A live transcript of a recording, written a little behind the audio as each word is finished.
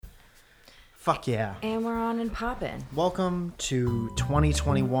Fuck yeah. And we're on and poppin'. Welcome to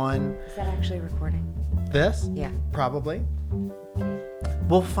 2021. Is that actually recording? This? Yeah. Probably.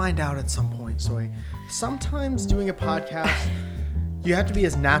 We'll find out at some point, Zoe. Sometimes doing a podcast, you have to be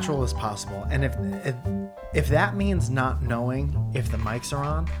as natural as possible. And if that means not knowing if the mics are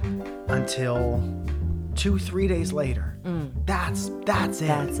on until 2-3 days later, that's it. That's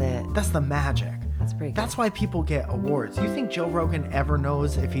it. That's the magic. That's pretty good. That's why people get awards. You think Joe Rogan ever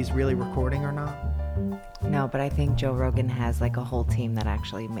knows if he's really recording or not? No, but I think Joe Rogan has like a whole team that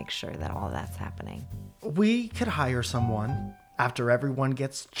actually makes sure that all that's happening. We could hire someone after everyone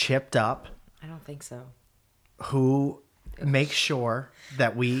gets chipped up I don't think so. who makes sure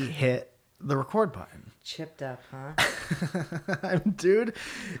that we hit the record button. Chipped up, huh? Dude,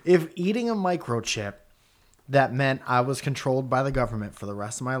 if eating a microchip that meant I was controlled by the government for the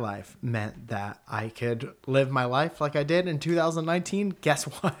rest of my life meant that I could live my life like I did in 2019, guess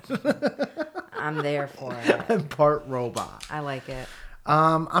what? I'm there for it. I'm part robot. I like it.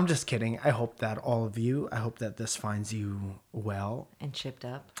 I'm just kidding. I hope that I hope that this finds you well. And chipped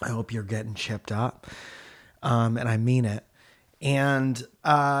up. I hope you're getting chipped up. And I mean it. And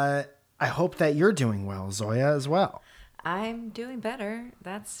I hope that you're doing well, Zoya, as well. I'm doing better.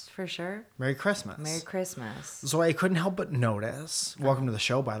 That's for sure. Merry Christmas. Merry Christmas. Zoya, I couldn't help but notice, welcome to the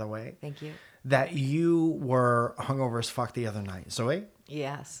show, by the way, Thank you. that you were hungover as fuck the other night. Zoe?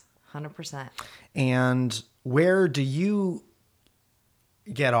 Yes, 100%. And where do you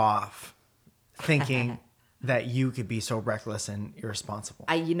get off thinking that you could be so reckless and irresponsible?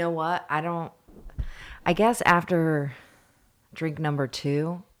 You know what? I guess after drink number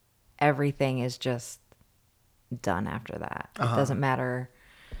 2, everything is just done after that. It doesn't matter.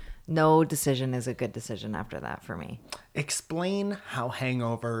 No decision is a good decision after that for me. Explain how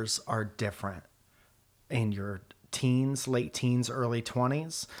hangovers are different in your teens, late teens, early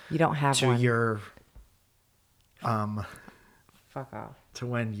 20s You don't have to one. your Fuck off. to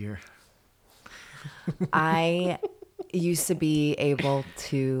when you're I used to be able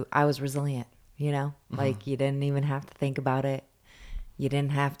to, I was resilient, you know? Like you didn't even have to think about it. You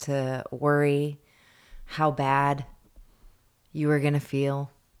didn't have to worry how bad you were going to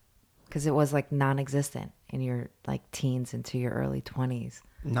feel because it was like non-existent in your like teens into your early 20s.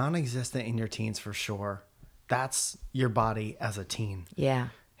 non-existent in your teens for sure. That's your body as a teen. Yeah.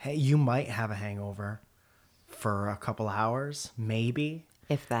 Hey, you might have a hangover for a couple hours, maybe.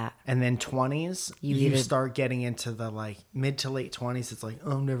 If that. And then 20s, You you needed- start getting into the like mid to late 20s. It's like,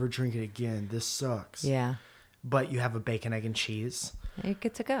 oh, I'm never drinking again. This sucks. Yeah. But you have a bacon, egg, and cheese. You're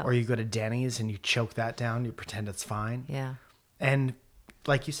good to go. Or you go to Denny's and you choke that down. You pretend it's fine. Yeah. And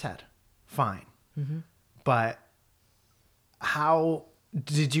like you said, fine. Mm-hmm. But how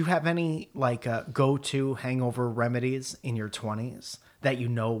did you have any like go-to hangover remedies in your 20s that you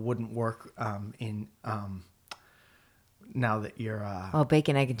know wouldn't work now that you're Well,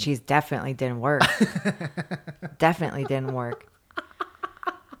 bacon, egg, and cheese definitely didn't work. Definitely didn't work.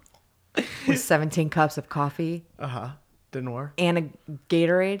 With 17 cups of coffee didn't work? and a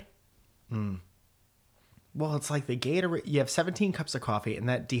Gatorade. Well, it's like the Gatorade. You have 17 cups of coffee, and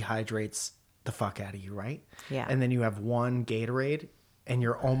that dehydrates the fuck out of you, right? Yeah. And then you have one Gatorade, and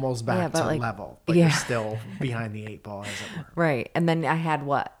you're almost back Yeah, but to like- level, but yeah. you're still behind the 8 ball, as it were. Right. And then I had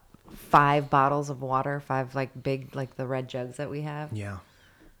what? 5 bottles of water, 5 like big, like the red jugs that we have. Yeah.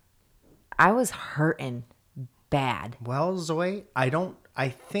 I was hurting bad. Well, Zoe, I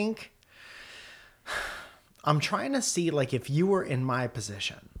think I'm trying to see like if you were in my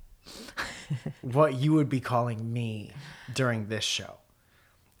position, what you would be calling me during this show.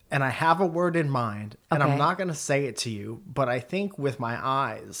 And I have a word in mind, and Okay. I'm not going to say it to you, but I think with my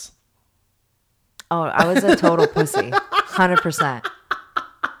eyes, Oh, I was a total pussy. 100%.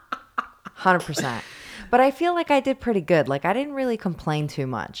 100%. But I feel like I did pretty good. Like I didn't really complain too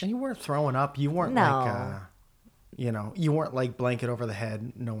much. and you weren't throwing up. You weren't No. you weren't like blanket over the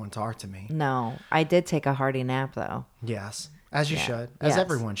head. No one talk to me. No, I did take a hearty nap though. Yes, as you Yeah. should, as Yes.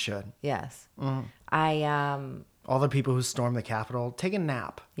 everyone should. Yes. Mm-hmm. I All the people who stormed the Capitol, take a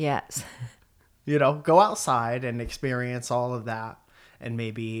nap. yes. Go outside and experience all of that and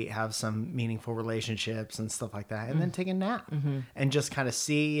maybe have some meaningful relationships and stuff like that. And then take a nap and just kind of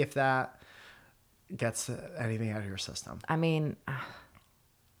see if that gets anything out of your system. I mean,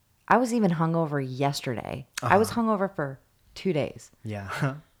 I was even hungover yesterday. I was hungover for 2 days.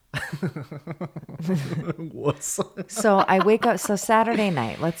 Yeah. What's So I wake up. So Saturday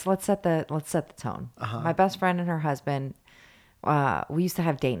night, let's set the tone. My best friend and her husband. We used to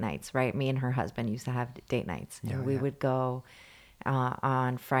have date nights, right? Me and her husband used to have date nights, and we would go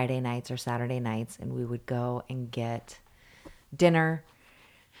on Friday nights or Saturday nights, and we would go and get dinner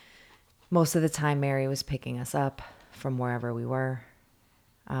most of the time Mary was picking us up from wherever we were,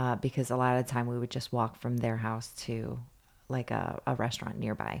 because a lot of the time we would just walk from their house to like a restaurant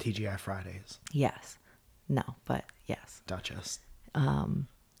nearby. TGI Fridays. Yes. No, but yes. Duchess. And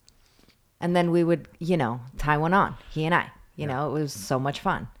then we would, time went on. He and I, it was so much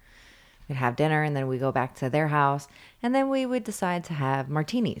fun. We'd have dinner and then we go back to their house and then we would decide to have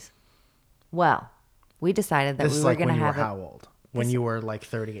martinis. Well, we decided that This we is were like going to when you were have how old? When you were like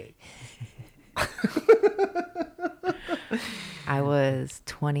 38. I was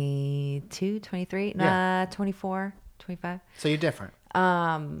 22, 23, Yeah. 24, 25. So you're different.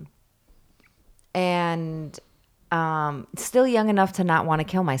 And still young enough to not want to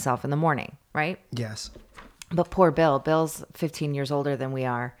kill myself in the morning, right? Yes. But poor Bill. Bill's 15 years older than we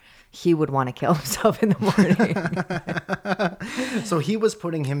are. He would want to kill himself in the morning. So he was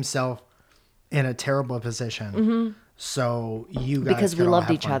putting himself in a terrible position. So you guys because we could all loved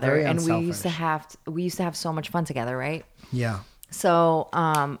have each fun. other Very and we used unselfish. to have so much fun together, right? Yeah. So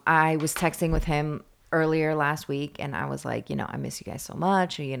I was texting with him earlier last week and I was like, I miss you guys so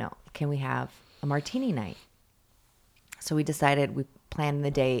much. Or, can we have a martini night? So we decided we planned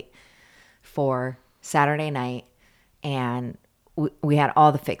the date for Saturday night and we had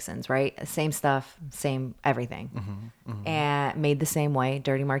all the fixins, right? Same stuff, same everything. And made the same way,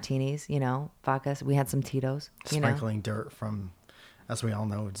 dirty martinis, vodka. We had some Tito's, Sprinkling dirt from, as we all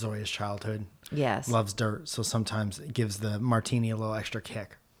know, Zoya's childhood. Yes. Loves dirt. So sometimes it gives the martini a little extra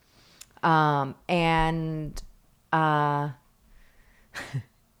kick. And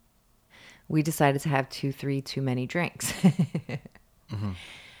we decided to have 2-3 too many drinks.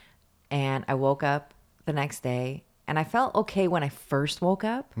 And I woke up the next day and I felt okay when I first woke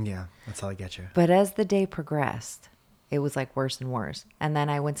up. Yeah, that's how I get you. But as the day progressed, it was like worse and worse. And then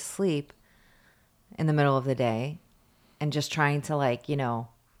I went to sleep in the middle of the day and just trying to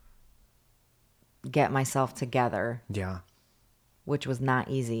get myself together, Yeah. which was not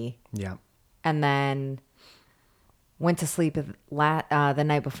easy. Yeah. And then went to sleep the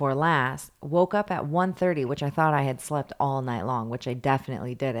night before last, woke up at 1:30, which I thought I had slept all night long, which I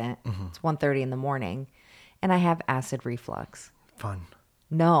definitely didn't. It's 1:30 in the morning, and I have acid reflux. Fun.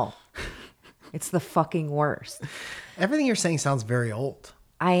 No, it's the fucking worst. Everything you're saying sounds very old.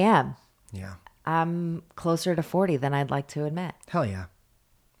 I am. Yeah. I'm closer to 40 than I'd like to admit. Hell yeah.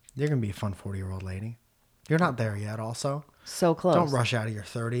 You're going to be a fun 40-year-old lady. You're not there yet also. So close. Don't rush out of your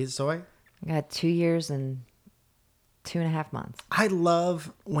 30s, Zoe. I got 2 years and 2.5 months. I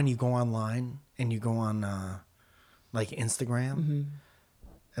love when you go online and you go on like Instagram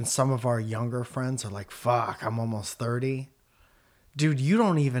and some of our younger friends are like, fuck, I'm almost 30. Dude, you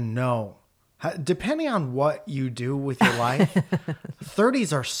don't even know. Depending on what you do with your life,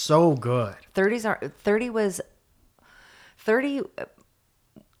 30s are so good. 30 was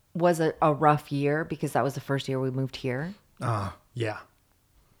a rough year because that was the first year we moved here. Yeah.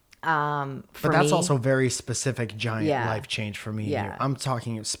 For But that's me, also very specific, giant Yeah. life change for me. Yeah. Here. I'm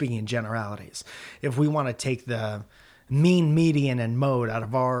speaking in generalities. If we want to take the mean median and mode out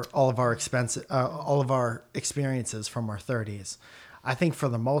of all of our experiences from our 30s, I think for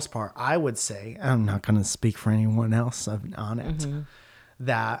the most part, I would say, I'm not going to speak for anyone else on it,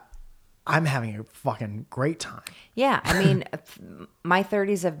 that I'm having a fucking great time. Yeah, I mean, my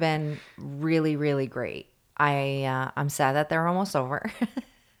 30s have been really, really great. I'm sad that they're almost over,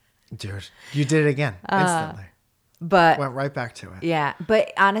 Dude, you did it again instantly. but Went right back to it. yeah.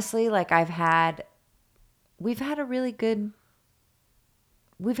 But honestly, like we've had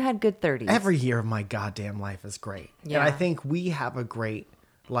good 30s. Every year of my goddamn life is great. Yeah. And I think we have a great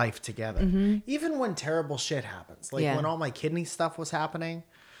life together. Even when terrible shit happens. Like Yeah. when all my kidney stuff was happening,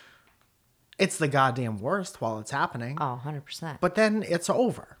 it's the goddamn worst while it's happening. Oh, 100%. But then it's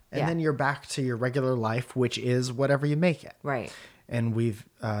over. And Yeah. then you're back to your regular life, which is whatever you make it. Right. And we've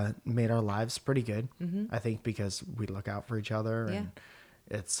made our lives pretty good, I think, because we look out for each other. And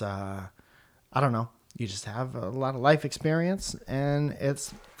it's, I don't know. You just have a lot of life experience and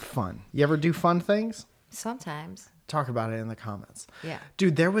it's fun. You ever do fun things? Sometimes. Talk about it in the comments. Yeah.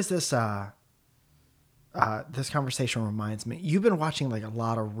 Dude, there was this this conversation reminds me. You've been watching like a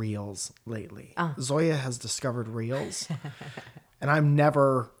lot of reels lately. Zoya has discovered reels. And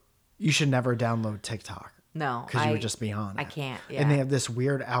you should never download TikTok. No. Because you would just be on it. I can't. Yeah. And they have this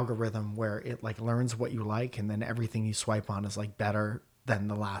weird algorithm where it like learns what you like and then everything you swipe on is like better than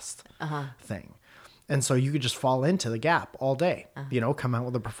the last thing. And so you could just fall into the gap all day, come out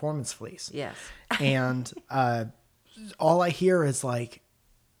with a performance fleece. Yes. And all I hear is like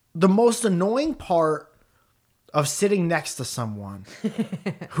the most annoying part of sitting next to someone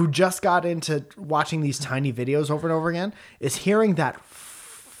who just got into watching these tiny videos over and over again is hearing that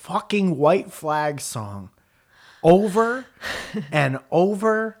fucking White Flag song over and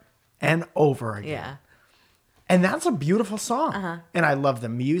over and over again. Yeah. And that's a beautiful song. And I love the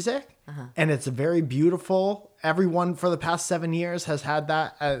music. And it's very beautiful. Everyone for the past 7 years has had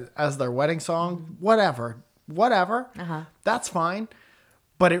that as their wedding song. Whatever. That's fine.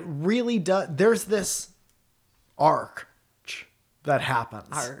 But it really does. There's this arc that happens.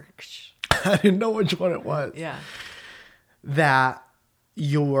 Arch. I didn't know which one it was. Yeah. That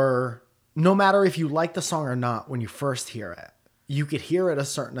no matter if you like the song or not, when you first hear it, you could hear it a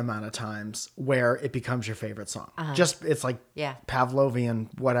certain amount of times where it becomes your favorite song. Just, it's like Pavlovian,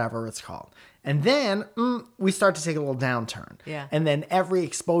 whatever it's called. And then we start to take a little downturn. Yeah. And then every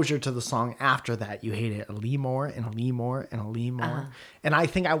exposure to the song after that, you hate it a little more and a little more and a little more. And I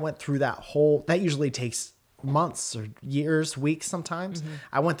think I went through that usually takes months or years, weeks sometimes.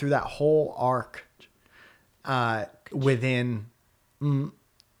 I went through that whole arc within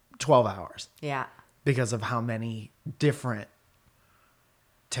 12 hours. Yeah. Because of how many different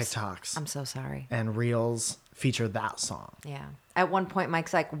TikToks I'm so sorry. and Reels feature that song. Yeah. At one point,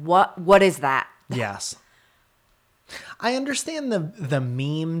 Mike's like, what is that? Yes. I understand the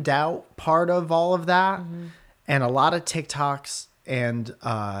memed out part of all of that. And a lot of TikToks and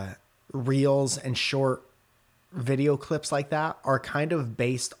Reels and short video clips like that are kind of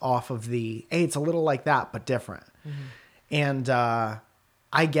based off of hey, it's a little like that, but different. And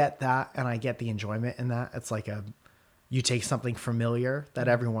I get that, and I get the enjoyment in that. It's like you take something familiar that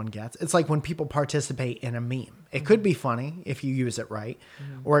everyone gets. It's like when people participate in a meme. It could be funny if you use it right,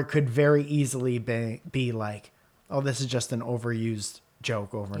 or it could very easily be like, oh, this is just an overused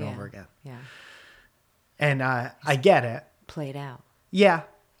joke over and over again. Yeah. And I get it. Played out. Yeah.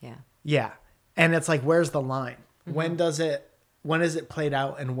 Yeah. Yeah. And it's like, where's the line? When is it played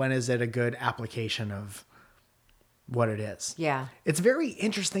out, and when is it a good application of what it is? Yeah. It's very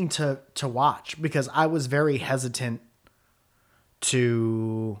interesting to watch, because I was very hesitant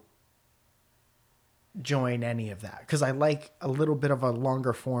to join any of that, because I like a little bit of a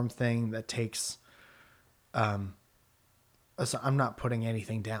longer form thing that takes so I'm not putting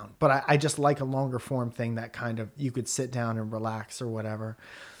anything down, but I just like a longer form thing that kind of you could sit down and relax or whatever.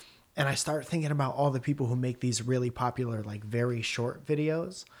 And I start thinking about all the people who make these really popular, like very short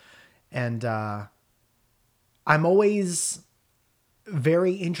videos. And I'm always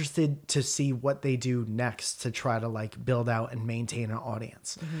very interested to see what they do next to try to like build out and maintain an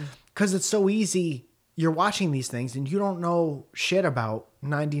audience. Because it's so easy. You're watching these things and you don't know shit about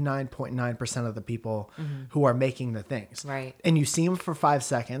 99.9% of the people who are making the things. Right. And you see them for 5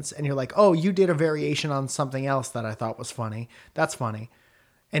 seconds and you're like, oh, you did a variation on something else that I thought was funny. That's funny.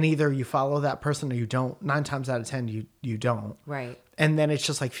 And either you follow that person or you don't. 9 times out of 10, you don't. Right. And then it's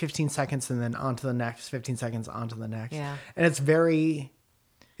just like 15 seconds and then on to the next, 15 seconds on to the next. Yeah. And it's very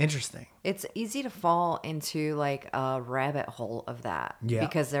interesting. It's easy to fall into like a rabbit hole of that. Yeah.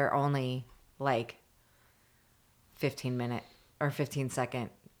 Because they're only like 15-minute or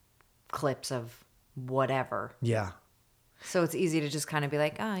 15-second clips of whatever. Yeah. So it's easy to just kind of be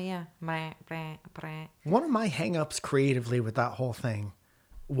like, oh, yeah. One of my hangups creatively with that whole thing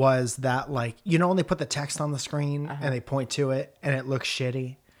was that, like, you know, when they put the text on the screen and they point to it and it looks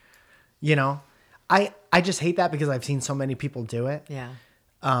shitty, you know, I just hate that because I've seen so many people do it. Yeah.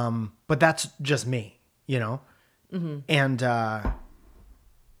 But that's just me, you know? And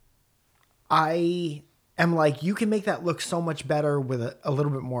I am like, you can make that look so much better with a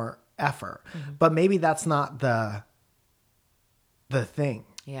little bit more effort, but maybe that's not the thing.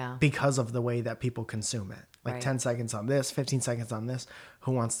 Yeah. Because of the way that people consume it. Like Right. 10 seconds on this, 15 seconds on this.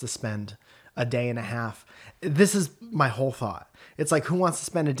 Who wants to spend a day and a half? This is my whole thought. It's like, who wants to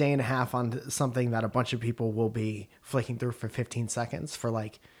spend a day and a half on something that a bunch of people will be flicking through for 15 seconds for,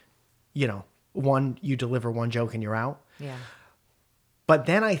 like, you know, you deliver one joke and you're out. Yeah. But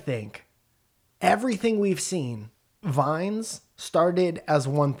then I think everything we've seen, Vines started as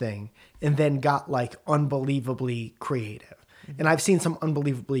one thing and then got like unbelievably creative. And I've seen some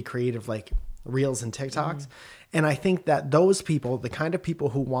unbelievably creative like Reels and TikToks. And I think that those people, the kind of people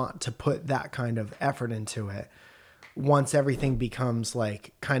who want to put that kind of effort into it, once everything becomes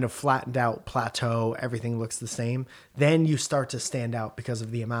like kind of flattened out, plateau, everything looks the same, then you start to stand out because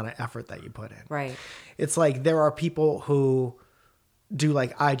of the amount of effort that you put in. Right. It's like there are people who do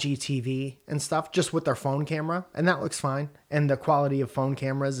like IGTV and stuff just with their phone camera, and that looks fine. And the quality of phone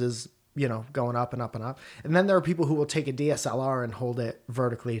cameras is, you know, going up and up and up. And then there are people who will take a DSLR and hold it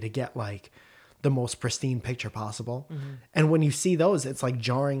vertically to get like the most pristine picture possible. And when you see those, it's like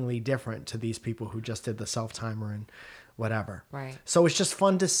jarringly different to these people who just did the self-timer and whatever. Right. So it's just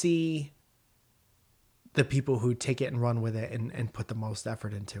fun to see the people who take it and run with it and put the most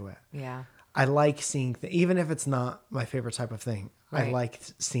effort into it. Yeah. I like seeing, even if it's not my favorite type of thing, I Right. like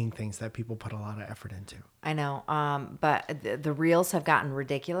seeing things that people put a lot of effort into. I know. But the reels have gotten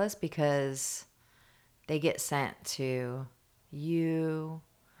ridiculous because they get sent to you,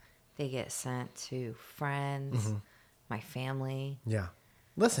 they get sent to friends, my family. Yeah.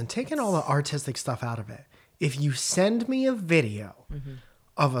 Listen, taking all the artistic stuff out of it. If you send me a video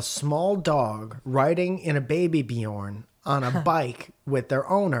of a small dog riding in a baby Bjorn on a bike with their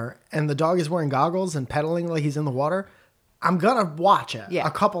owner and the dog is wearing goggles and pedaling like he's in the water, I'm going to watch it Yeah.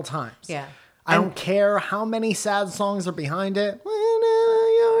 a couple times. Yeah. I don't care how many sad songs are behind it.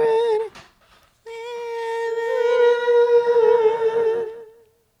 Whenever you're ready.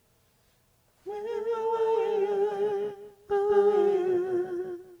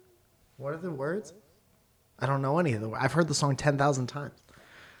 What are the words? I don't know any of the words. I've heard the song 10,000 times.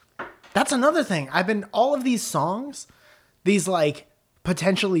 That's another thing. All of these songs, these like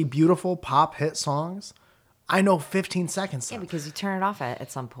potentially beautiful pop hit songs, I know 15 seconds Yeah, of. because you turn it off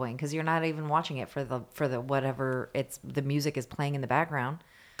at some point because you're not even watching it for the whatever the music is playing in the background.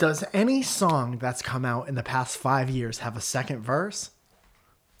 Does any song that's come out in the past 5 years have a second verse?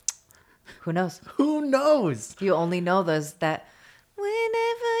 Who knows? Who knows? You only know those that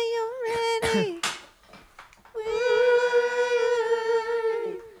whenever you're ready.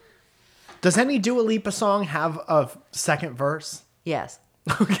 Does any Dua Lipa song have a second verse? Yes.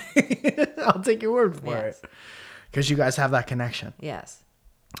 Okay, I'll take your word for Yes. it. Because you guys have that connection. Yes.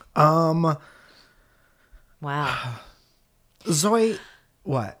 Wow. Zoe,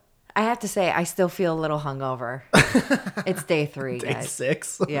 what? I have to say, I still feel a little hungover. It's day 3, Day guys.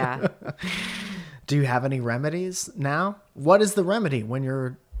 6? Yeah. Do you have any remedies now? What is the remedy when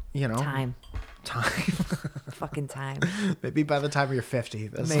you're, Time. Time. Fucking time. Maybe by the time you're 50.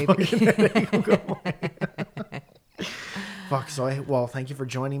 That's Maybe. Fuck, Zoe. Well, thank you for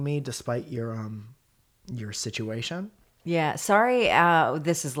joining me despite your situation. Yeah. Sorry.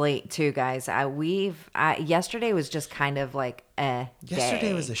 This is late too, guys. Yesterday was just kind of like Yesterday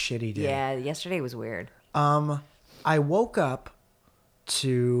day. was a shitty day. Yeah. Yesterday was weird. I woke up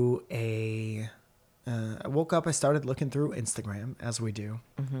I started looking through Instagram, as we do.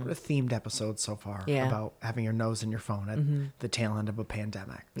 What a themed episode so far Yeah. about having your nose in your phone at the tail end of a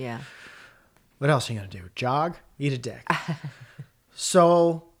pandemic. Yeah. What else are you going to do? Jog? Eat a dick.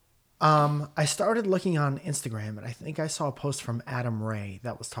 So I started looking on Instagram, and I think I saw a post from Adam Ray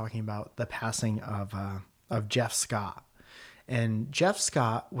that was talking about the passing of Jeff Scott. And Jeff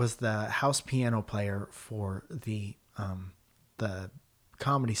Scott was the house piano player for the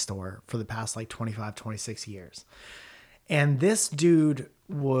Comedy Store for the past like 25, 26 years. And this dude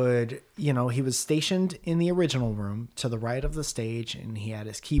would, he was stationed in the original room to the right of the stage, and he had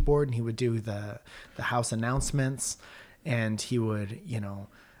his keyboard, and he would do the house announcements, and he would,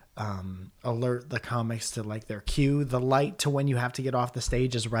 alert the comics to like their cue. The light to when you have to get off the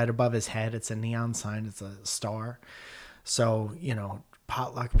stage is right above his head. It's a neon sign. It's a star. So,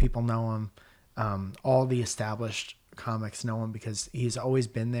 Potluck people know him. All the established comics know him because he's always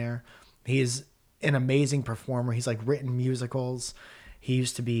been there. He's an amazing performer. He's like written musicals. He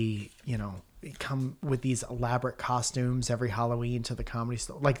used to be, come with these elaborate costumes every Halloween to the Comedy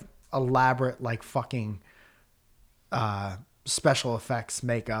Store, like elaborate, like fucking special effects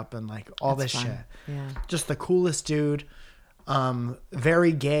makeup and like all That's this fun. shit. Yeah. Just the coolest dude.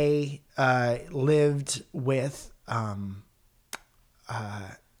 Very gay. Lived with I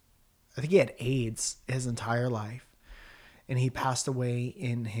think he had AIDS his entire life, and he passed away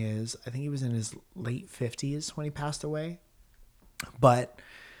I think he was in his late 50s when he passed away. But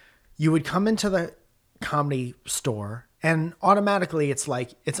you would come into the Comedy Store, and automatically it's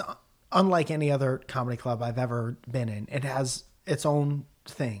unlike any other comedy club I've ever been in. It has its own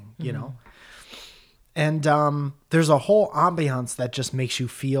thing, and there's a whole ambiance that just makes you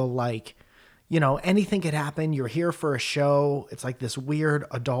feel like, anything could happen. You're here for a show. It's like this weird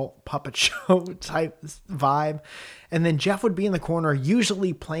adult puppet show type vibe. And then Jeff would be in the corner,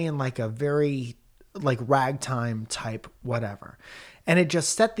 usually playing like a very like ragtime type whatever. And it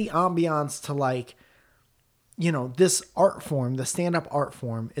just set the ambiance to like, this art form, the stand-up art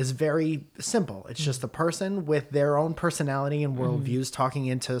form is very simple. It's just a person with their own personality and worldviews talking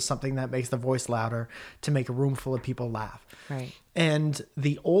into something that makes the voice louder to make a room full of people laugh. Right. And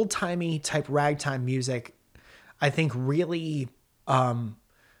the old-timey type ragtime music, I think really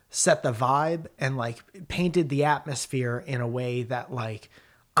set the vibe and like painted the atmosphere in a way that like,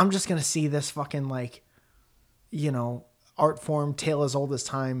 I'm just going to see this fucking like, art form, tale as old as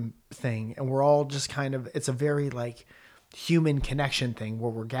time thing. And we're all just kind of, it's a very like human connection thing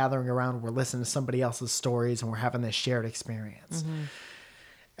where we're gathering around, we're listening to somebody else's stories, and we're having this shared experience.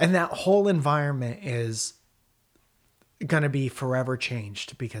 And that whole environment is going to be forever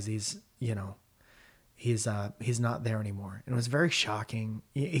changed because he's not there anymore. And it was very shocking.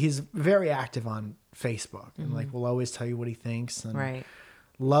 He's very active on Facebook and like will always tell you what he thinks, and Right.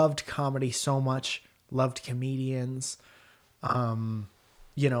 loved comedy so much, loved comedians.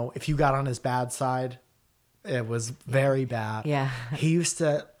 If you got on his bad side, it was very bad. Yeah. He used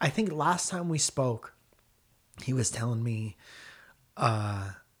to, I think last time we spoke, he was telling me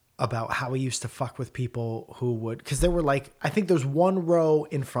about how he used to fuck with people who would, because there were like, I think there's one row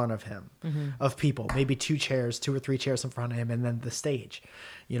in front of him of people, maybe two or three chairs in front of him, and then the stage,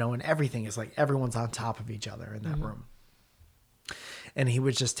 and everything is like everyone's on top of each other in that room. And he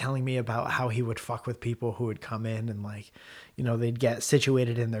was just telling me about how he would fuck with people who would come in and like, they'd get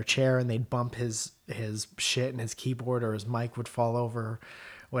situated in their chair and they'd bump his shit and his keyboard or his mic would fall over,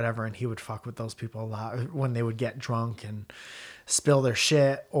 whatever. And he would fuck with those people a lot when they would get drunk and spill their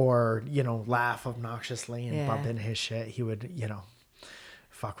shit or, laugh obnoxiously and bump into his shit. He would,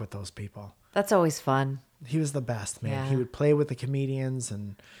 fuck with those people. That's always fun. He was the best, man. Yeah. He would play with the comedians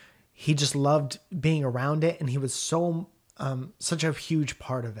and he just loved being around it. And he was such a huge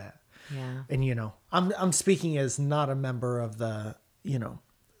part of it. Yeah. And, I'm speaking as not a member of the,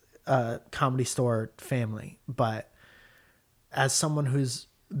 Comedy Store family, but as someone who's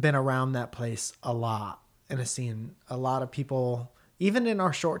been around that place a lot and has seen a lot of people, even in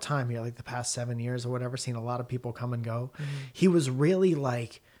our short time here, like the past 7 years or whatever, seen a lot of people come and go. He was really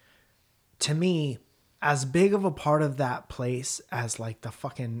like, to me, as big of a part of that place as like the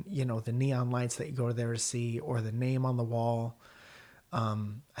fucking, the neon lights that you go there to see or the name on the wall.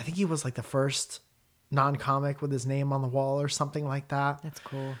 I think he was like the first non-comic with his name on the wall or something like that. That's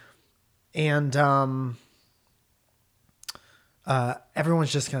cool. And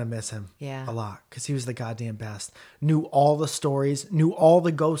everyone's just going to miss him a lot because he was the goddamn best. Knew all the stories, knew all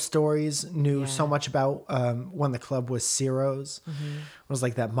the ghost stories, knew so much about when the club was Ciro's. It was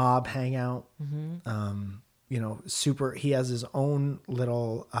like that mob hangout. He has his own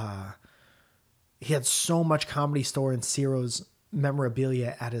little, he had so much Comedy Store and Ciro's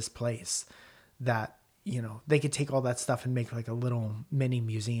memorabilia at his place that, they could take all that stuff and make like a little mini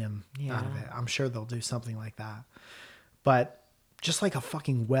museum out of it. I'm sure they'll do something like that. But just like a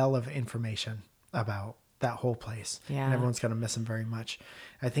fucking well of information about that whole place. Yeah. And everyone's going to miss him very much.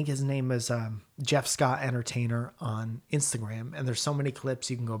 I think his name is Jeff Scott Entertainer on Instagram. And there's so many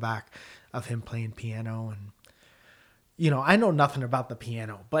clips you can go back of him playing piano. And, I know nothing about the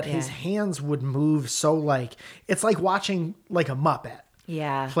piano, but his hands would move so like, it's like watching like a Muppet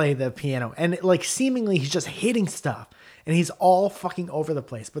play the piano. And like seemingly he's just hitting stuff. And he's all fucking over the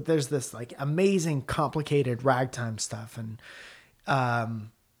place. But there's this like amazing, complicated ragtime stuff. And, I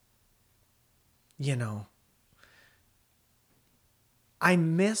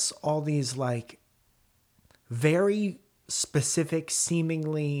miss all these like very specific,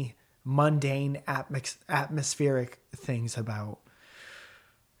 seemingly mundane, atmospheric things about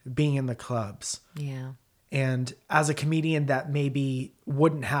being in the clubs. Yeah. And as a comedian that maybe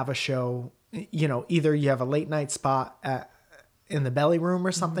wouldn't have a show, either you have a late night spot in the belly room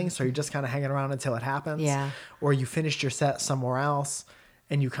or something. So you're just kind of hanging around until it happens. Yeah. Or you finished your set somewhere else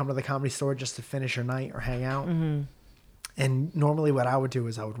and you come to the Comedy Store just to finish your night or hang out. And normally what I would do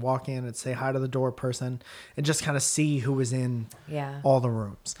is I would walk in and say hi to the door person and just kind of see who was in all the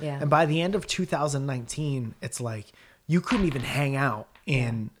rooms. Yeah. And by the end of 2019, it's like you couldn't even hang out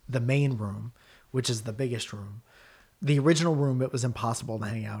in the main room, which is the biggest room. The original room, it was impossible to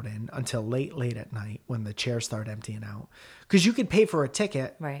hang out in until late at night when the chairs started emptying out. Because you could pay for a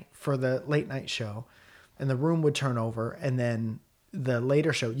ticket for the late night show and the room would turn over. And then the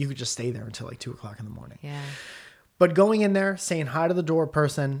later show, you could just stay there until like 2:00 in the morning. Yeah. But going in there, saying hi to the door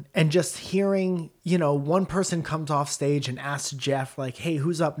person and just hearing, one person comes off stage and asks Jeff like, hey,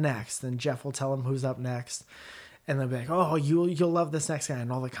 who's up next? And Jeff will tell him who's up next. And they'll be like, oh, you'll love this next guy.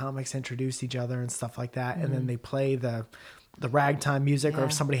 And all the comics introduce each other and stuff like that. And then they play the ragtime music, or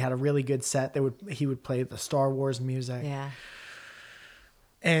if somebody had a really good set, he would play the Star Wars music. Yeah.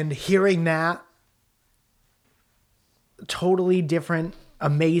 And hearing that totally different,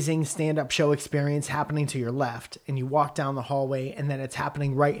 amazing stand-up show experience happening to your left, and you walk down the hallway and then it's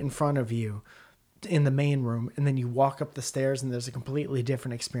happening right in front of you in the main room, and then you walk up the stairs and there's a completely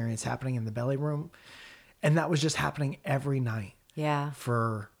different experience happening in the belly room. And that was just happening every night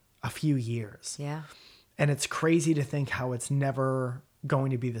for a few years. Yeah. And it's crazy to think how it's never going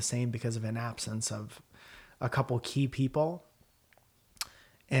to be the same because of an absence of a couple key people.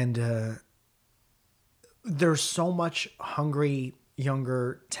 And there's so much hungry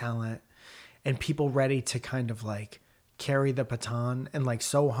younger talent and people ready to kind of like carry the baton and like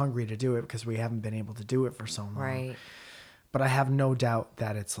so hungry to do it because we haven't been able to do it for so long. Right. But I have no doubt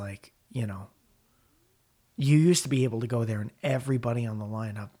that it's like, you know, you used to be able to go there and everybody on the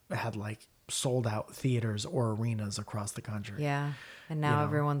lineup had like sold out theaters or arenas across the country. Yeah. And now know.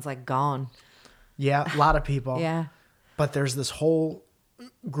 everyone's like gone. Yeah, a lot of people. Yeah. But there's this whole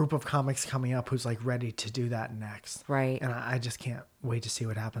group of comics coming up who's like ready to do that next. Right. And I just can't wait to see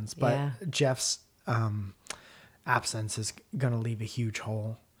what happens. But Yeah. Jeff's absence is going to leave a huge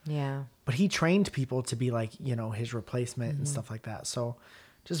hole. Yeah. But he trained people to be like, you know, his replacement and stuff like that. So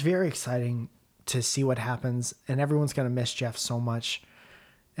just very exciting to see what happens. And everyone's going to miss Jeff so much.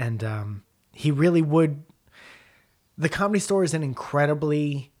 And he really would. The Comedy Store is an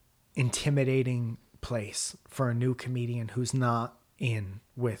incredibly intimidating place for a new comedian who's not in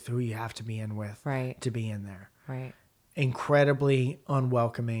with who you have to be in with Right. to be in there. Right. Incredibly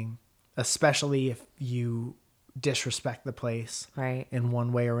unwelcoming, especially if you disrespect the place Right. in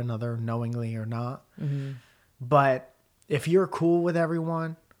one way or another, knowingly or not. Mm-hmm. But if you're cool with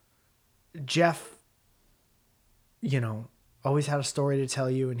everyone, Jeff, you know, always had a story to tell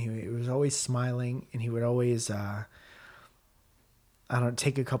you, and he was always smiling, and he would always,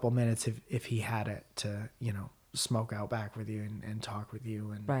 take a couple minutes if he had it to, you know, smoke out back with you and talk with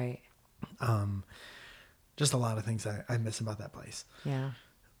you. And Right. just a lot of things I miss about that place. Yeah.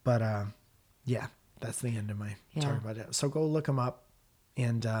 But yeah, that's the end of my talk about it. So go look him up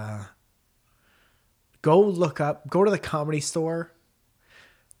and go to the Comedy Store.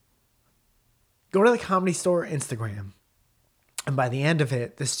 Go to the Comedy Store Instagram. And by the end of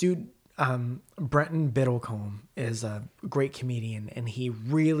it, this dude, Brenton Biddlecombe, is a great comedian, and he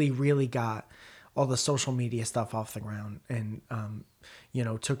really, really got all the social media stuff off the ground, and you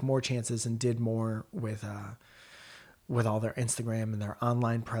know, took more chances and did more with all their Instagram and their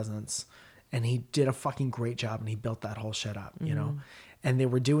online presence. And he did a fucking great job, and he built that whole shit up, you know. And they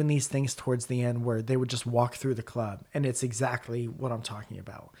were doing these things towards the end where they would just walk through the club, and it's exactly what I'm talking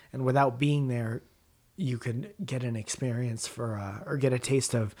about. And without being there, you could get an experience or get a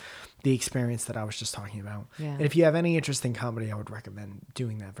taste of the experience that I was just talking about. Yeah. And if you have any interest in comedy, I would recommend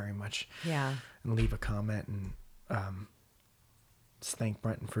doing that very much. Yeah. And leave a comment and just thank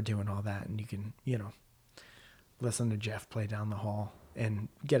Brenton for doing all that. And you can, you know, listen to Jeff play down the hall and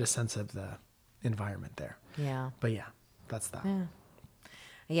get a sense of the environment there. Yeah. But yeah, that's that. Yeah.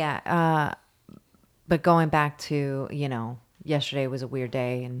 Yeah. But going back to, you know, yesterday was a weird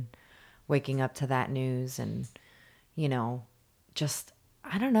day, and waking up to that news, and, you know, just,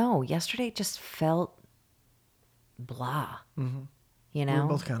 I don't know, yesterday just felt blah, you know? We were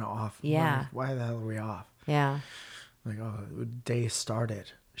both kind of off. Yeah. Like, why the hell are we off? Yeah. Like, oh, the day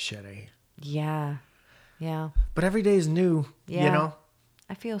started shitty. Yeah. Yeah. But every day is new, Yeah. you know?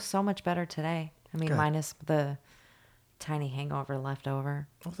 I feel so much better today. I mean, Good. minus the tiny hangover left over.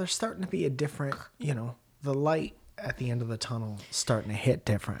 Well, there's starting to be a different, you know, the light at the end of the tunnel starting to hit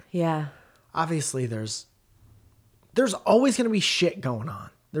different. Yeah. Obviously, there's always going to be shit going on.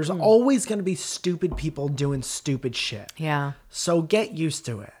 There's always going to be stupid people doing stupid shit. Yeah. So get used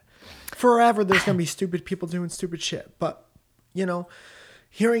to it. Forever, there's going to be stupid people doing stupid shit. But, you know,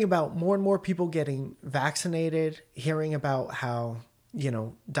 hearing about more and more people getting vaccinated, hearing about how, you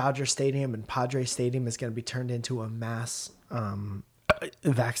know, Dodger Stadium and Padre Stadium is going to be turned into a mass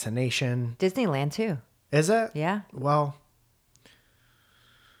vaccination. Disneyland too. Is it? Yeah. Well,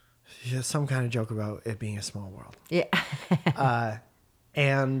 yeah, some kind of joke about it being a small world. Yeah.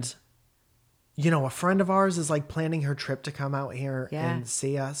 And, you know, a friend of ours is like planning her trip to come out here Yeah. and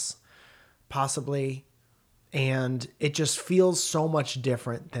see us, possibly. And it just feels so much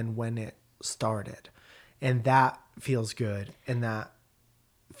different than when it started. And that feels good. And that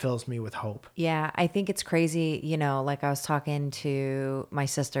fills me with hope. Yeah, I think it's crazy, you know, like I was talking to my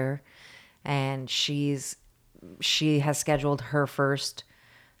sister, and she has scheduled her first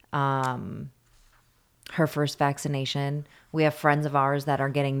vaccination. We have friends of ours that are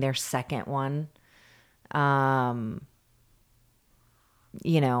getting their second one.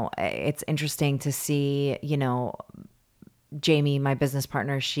 You know, it's interesting to see, you know, Jamie, my business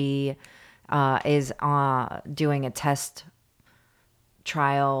partner, she is doing a test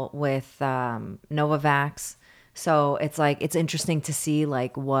trial with Novavax. So it's like, it's interesting to see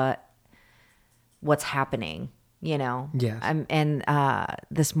like what's happening, you know? Yes. And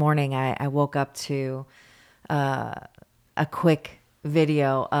this morning I woke up to a quick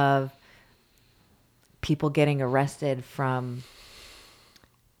video of people getting arrested from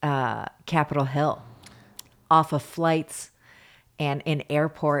Capitol Hill off of flights and in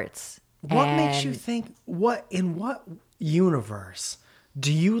airports What makes you And- think, in what universe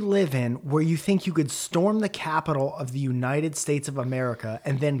do you live in where you think you could storm the capital of the United States of America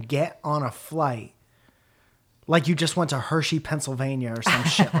and then get on a flight like you just went to Hershey, Pennsylvania or some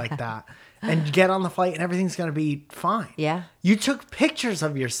shit like that, and get on the flight and everything's going to be fine? Yeah. You took pictures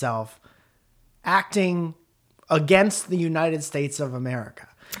of yourself acting against the United States of America.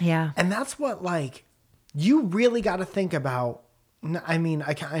 Yeah. And that's what, like, you really got to think about. I mean,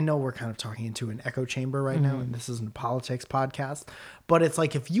 I know we're kind of talking into an echo chamber right now, and this isn't a politics podcast, but it's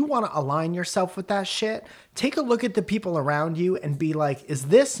like, if you want to align yourself with that shit, take a look at the people around you and be like, is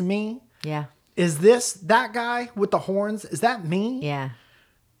this me? Yeah. Is this that guy with the horns? Is that me? Yeah.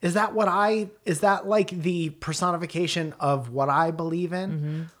 Is that like the personification of what I believe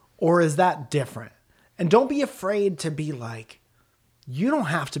in? Or is that different? And don't be afraid to be like, you don't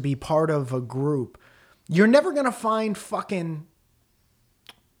have to be part of a group. You're never going to find fucking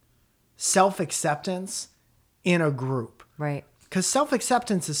self-acceptance in a group. Right. Because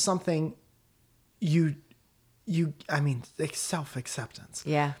self-acceptance is something like self-acceptance.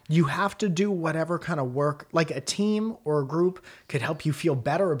 Yeah. You have to do whatever kind of work, like a team or a group could help you feel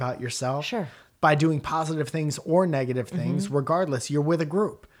better about yourself. Sure. By doing positive things or negative things, regardless, you're with a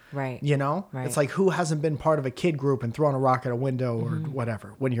group. Right. You know? Right. It's like, who hasn't been part of a kid group and thrown a rock at a window or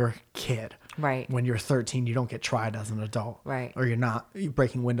whatever when you're a kid? Right. When you're 13, you don't get tried as an adult. Right. Or you're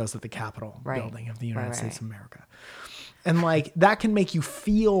breaking windows at the Capitol Right. building of the United Right, States right. of America. And like, that can make you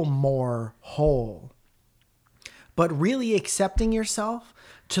feel more whole. But really accepting yourself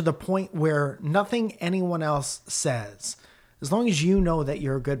to the point where nothing anyone else says, as long as you know that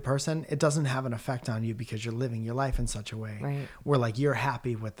you're a good person, it doesn't have an effect on you because you're living your life in such a way Right. where like you're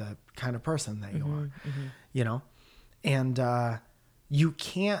happy with the kind of person that you are, you know? And you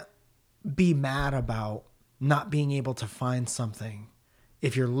can't be mad about not being able to find something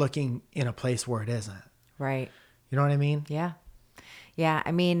if you're looking in a place where it isn't. Right. You know what I mean? Yeah. Yeah.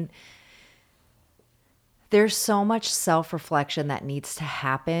 I mean, there's so much self-reflection that needs to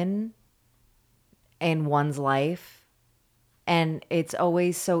happen in one's life. And it's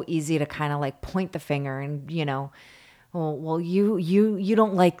always so easy to kind of like point the finger and, you know, well, you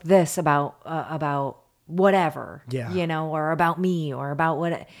don't like this about whatever, Yeah. you know, or about me or about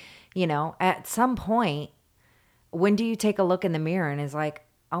what, you know, at some point, when do you take a look in the mirror and is like,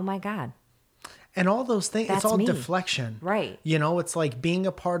 oh my God. And all those things, it's That's all me. deflection. Right. You know, it's like being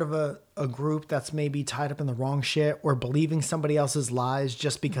a part of a group that's maybe tied up in the wrong shit or believing somebody else's lies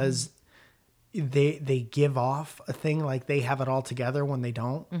just because they give off a thing like they have it all together when they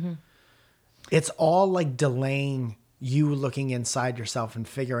don't. It's all like delaying you looking inside yourself and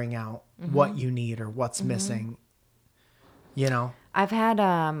figuring out what you need or what's missing. You know? I've had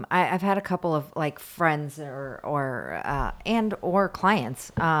I've had a couple of like friends or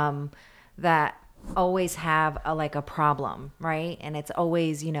clients that always have a problem, right? And it's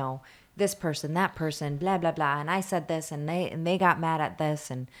always, you know, this person, that person, blah blah blah, and I said this and they got mad at this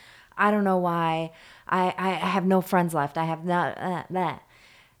and I don't know why. I have no friends left. I have not that.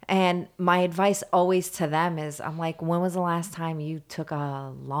 And my advice always to them is, I'm like, when was the last time you took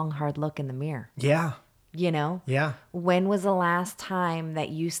a long, hard look in the mirror? Yeah. You know? Yeah. When was the last time that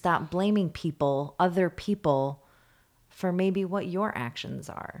you stopped blaming people, other people, for maybe what your actions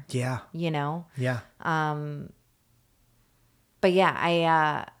are? Yeah. You know? Yeah. But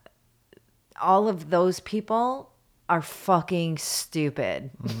yeah, all of those people are fucking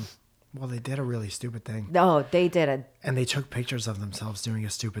stupid. Well, they did a really stupid thing. No, they did it. And they took pictures of themselves doing a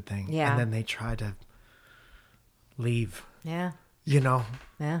stupid thing. Yeah. And then they tried to leave. Yeah. You know?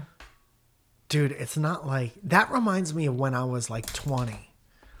 Yeah. Dude, it's not like... That reminds me of when I was like 20.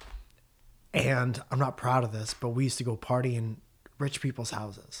 And I'm not proud of this, but we used to go party in rich people's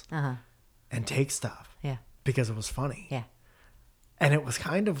houses. And take stuff. Yeah. Because it was funny. Yeah. And it was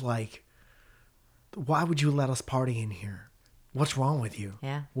kind of like, why would you let us party in here? What's wrong with you?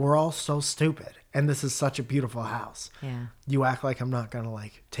 Yeah. We're all so stupid. And this is such a beautiful house. Yeah. You act like I'm not going to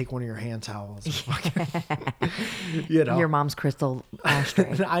like take one of your hand towels. And fucking, you know. Your mom's crystal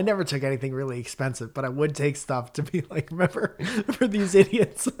ashtray. I never took anything really expensive, but I would take stuff to be like, remember these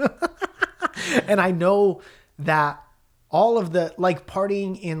idiots? And I know that all of the like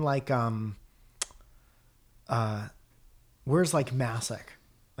partying in like, where's like Massac?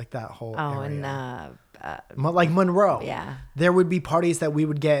 Like that whole area. Like Monroe. Yeah. There would be parties that we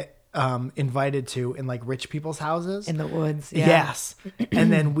would get invited to in like rich people's houses. In the woods. Yeah. Yes.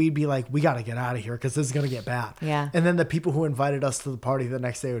 And then we'd be like, we got to get out of here because this is going to get bad. Yeah. And then the people who invited us to the party the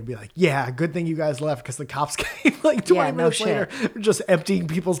next day would be like, yeah, good thing you guys left because the cops came like 20 Yeah, no minutes later, just emptying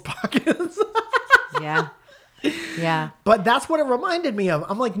people's pockets. Yeah. Yeah. But that's what it reminded me of.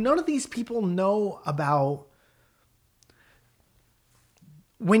 I'm like, none of these people know about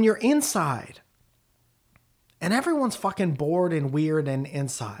when you're inside and everyone's fucking bored and weird and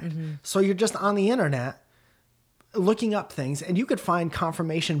inside. So you're just on the internet looking up things, and you could find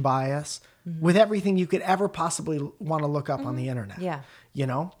confirmation bias with everything you could ever possibly want to look up on the internet. Yeah. You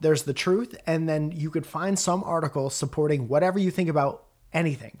know, there's the truth, and then you could find some article supporting whatever you think about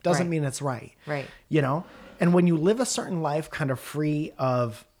anything. Doesn't Right. mean it's right. Right. You know? And when you live a certain life kind of free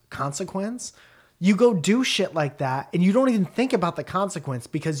of consequence, you go do shit like that and you don't even think about the consequence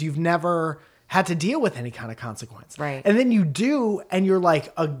because you've never had to deal with any kind of consequence. Right. And then you do and you're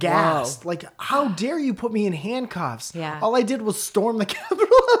like aghast. Whoa. Like, how dare you put me in handcuffs? Yeah. All I did was storm the Capitol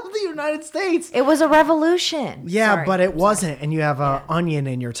of the United States. It was a revolution. Yeah, Sorry. but it wasn't. And you have an onion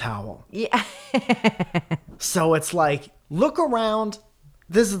in your towel. Yeah. So it's like, look around.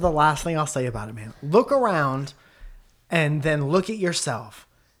 This is the last thing I'll say about it, man. Look around and then look at yourself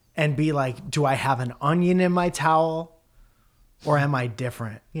and be like, do I have an onion in my towel or am I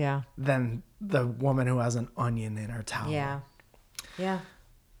different Yeah. than the woman who has an onion in her towel? Yeah. Yeah.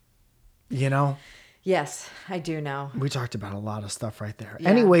 You know, Yes, I do know. we talked about a lot of stuff right there. Yeah.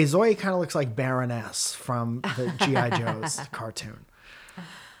 Anyway, Zoe kind of looks like Baroness from the G.I. Joe's cartoon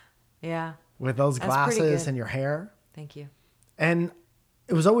Yeah. with those That's pretty glasses good. and your hair. Thank you. And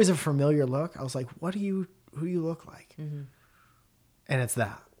it was always a familiar look. I was like, who do you look like? Mm-hmm. And it's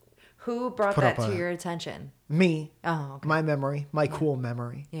that. Who brought Put that up to a- your attention? Me, Oh, okay. my memory, my cool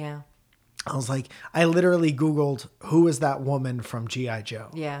memory. Yeah. I was like, I literally Googled, who is that woman from G.I. Joe?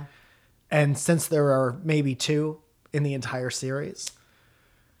 Yeah. And since there are maybe 2 in the entire series,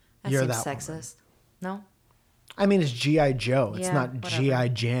 That you're seems that sexist. No? I mean, it's G.I. Joe. It's Yeah, not whatever. G.I.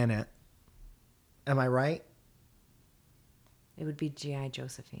 Janet. Am I right? It would be G.I.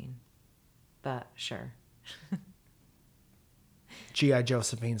 Josephine. But sure. G.I.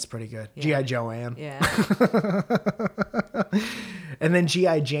 Josephine's pretty good. Yeah. G.I. Joanne. Yeah. And then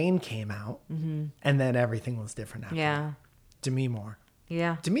G.I. Jane came out, and then everything was different after yeah. that. Demi Moore.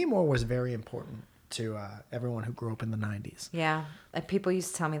 Yeah. Demi Moore was very important to everyone who grew up in the 90s. Yeah. People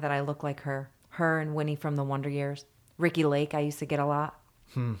used to tell me that I look like her. Her and Winnie from the Wonder Years. Ricky Lake, I used to get a lot.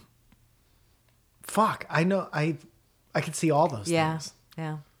 Fuck, I know. I could see all those Yeah. things.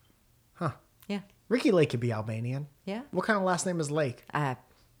 Yeah. Huh. Yeah. Ricky Lake could be Albanian. Yeah. What kind of last name is Lake? Maybe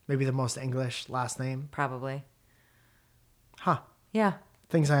Maybe the most English last name? probably. Huh. Yeah.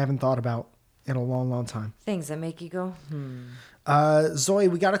 Things I haven't thought about in a long, long time. Things that make you go, Zoe,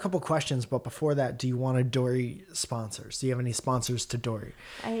 we got a couple questions, but before that, do you want a Dory sponsors? Do you have any sponsors to Dory?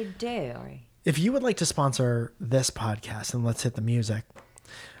 I do. If you would like to sponsor this podcast, and let's hit the music,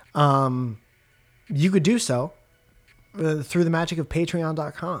 you could do so through the magic of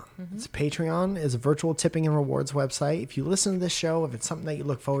patreon.com. It's Patreon is a virtual tipping and rewards website. If you listen to this show, if it's something that you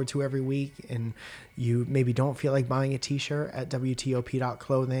look forward to every week and you maybe don't feel like buying a t-shirt at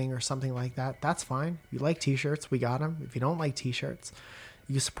WTOP.clothing or something like that, that's fine. If you like t-shirts, we got them. If you don't like t-shirts,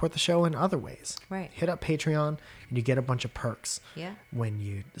 you can support the show in other ways. Right. Hit up Patreon and you get a bunch of perks Yeah. when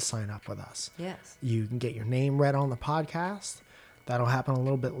you sign up with us. Yes. You can get your name read on the podcast. That'll happen a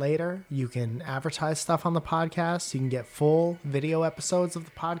little bit later. You can advertise stuff on the podcast. You can get full video episodes of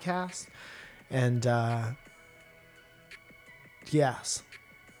the podcast. And yes.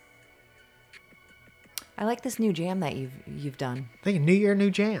 I like this new jam that you've done. I think New Year,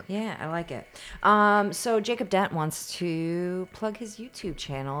 New Jam. Yeah, I like it. So Jacob Dent wants to plug his YouTube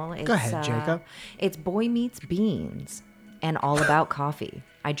channel. It's, Go ahead, Jacob. It's Boy Meets Beans and all about coffee.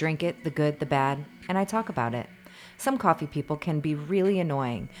 I drink it, the good, the bad, and I talk about it. Some coffee people can be really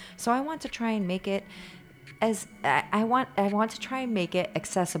annoying, so I want to try and make it I want to try and make it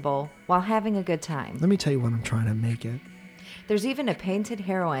accessible while having a good time. Let me tell you what I'm trying to make it. There's even a painted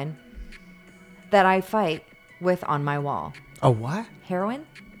heroine that I fight with on my wall. A what? Heroine?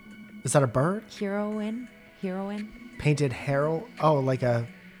 Is that a bird? Heroine? Painted hero? Oh, like a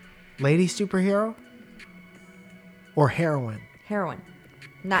lady superhero? Or heroine? Heroine.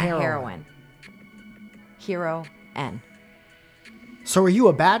 Not Heroine. heroin. Hero N. So are you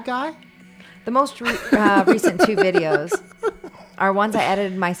a bad guy? The most recent 2 videos are ones I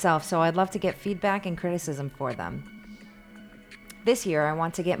edited myself, so I'd love to get feedback and criticism for them. This year, I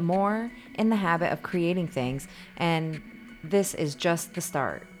want to get more in the habit of creating things, and this is just the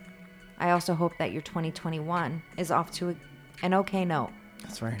start. I also hope that your 2021 is off to an okay note.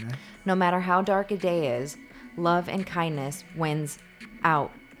 That's very nice. No matter how dark a day is, love and kindness wins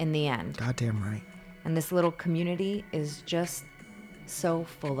out in the end. Goddamn right. And this little community is just so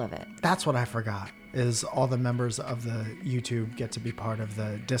full of it. That's what I forgot. is all the members of the YouTube get to be part of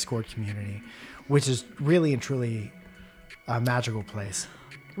the Discord community, which is really and truly a magical place.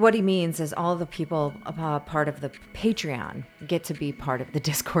 What he means is all the people part of the Patreon get to be part of the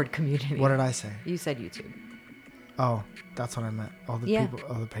Discord community. What did I say? You said YouTube. Oh, that's what I meant. All the Yeah. people,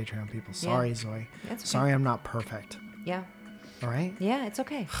 all the Patreon people. Sorry, Yeah. Zoe. That's okay. Sorry, I'm not perfect. Yeah. All right. Yeah, it's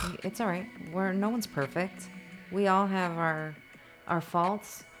okay. It's all right. No one's perfect. We all have our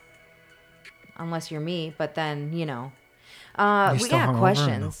faults. Unless you're me, but then, You we still got hungover or no?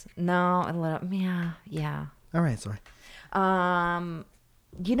 questions. No, a little. Yeah. All right, Zoe.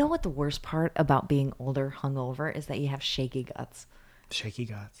 You know what the worst part about being older hungover is that you have shaky guts. Shaky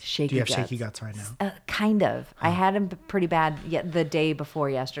guts. Shaky Do you have guts. shaky guts right now? Kind of. I had them pretty bad the day before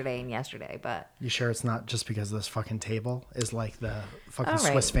yesterday and yesterday, but You sure it's not just because this fucking table is like the fucking all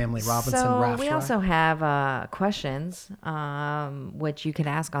right. Swiss Family Robinson So raft we tray? also have questions, which you can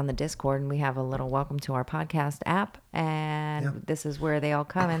ask on the Discord, and we have a little welcome to our podcast app, and Yep. this is where they all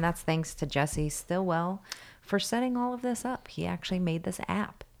come, and that's thanks to Jesse Stillwell for setting all of this up. He actually made this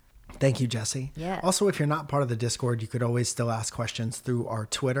app. Thank you, Jesse. Yeah. Also, if you're not part of the Discord, you could always still ask questions through our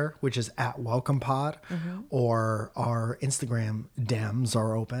Twitter, which is @WelcomePod, or our Instagram DMs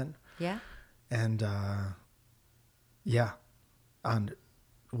are open. Yeah. And yeah, and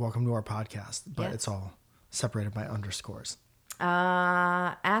welcome to our podcast, but Yeah. it's all separated by underscores.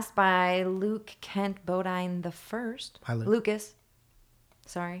 Asked by Luke Kent Bodine the First. Hi, Luke. Lucas.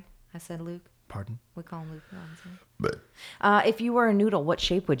 Sorry, I said Luke. Pardon? We call him Luke. Robinson. But If you were a noodle, what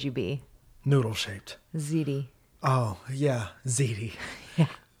shape would you be? noodle shaped. Ziti. Oh yeah, ziti. Yeah.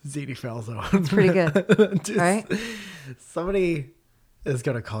 Ziti Falzo. It's pretty good. Just- Right? Somebody is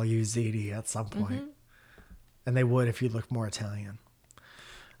gonna call you Ziti at some point, Mm-hmm. and they would if you looked more Italian.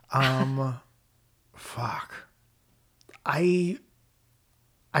 Fuck. I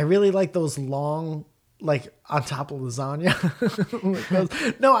really like those long, like on top of lasagna. Like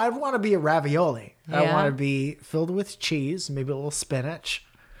those- no, I want to be a ravioli. I Yeah. want to be filled with cheese, maybe a little spinach.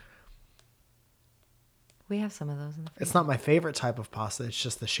 We have some of those in the fridge. It's not my favorite type of pasta. It's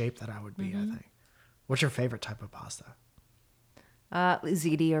just the shape that I would be, Mm-hmm. I think. What's your favorite type of pasta?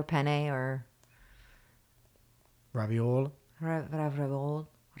 Ziti or penne or Ravioli? ravrol.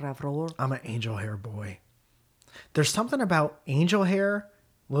 I'm an angel hair boy. There's something about angel hair,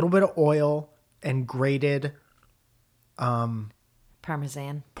 a little bit of oil, and grated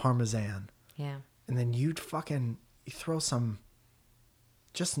Parmesan. Parmesan. Yeah. And then you throw some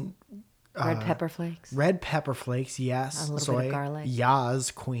just Red pepper flakes. red pepper flakes, yes. A little Zoe. bit of garlic.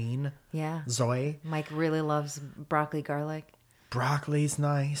 Yaz, queen. Yeah. Zoe. Mike really loves broccoli garlic. Broccoli's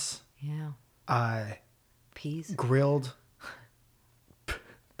nice. Yeah. Peas. Grilled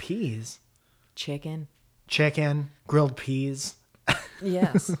peas. Chicken. Chicken. Grilled peas.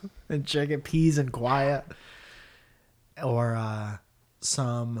 Yes. And chicken, peas and quiet. Or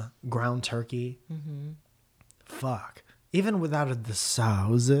some ground turkey. Fuck. Even without the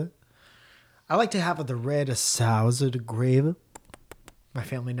sauce. I like to have the red sauce, the gravy. My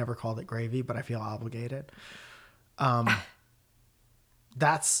family never called it gravy, but I feel obligated.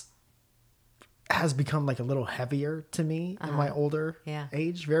 That's has become like a little heavier to me in my older Yeah.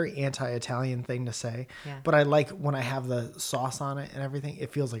 age. Very anti-Italian thing to say. Yeah. But I like when I have the sauce on it and everything,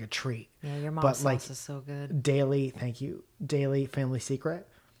 it feels like a treat. Yeah, your mom's But, sauce like, is so good. Daily, thank you. Daily family secret.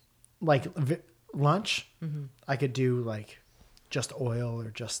 Like lunch, I could do like just oil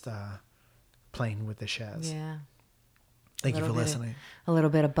or just plain with the chaise. Yeah. Thank you for Little bit of- listening. A little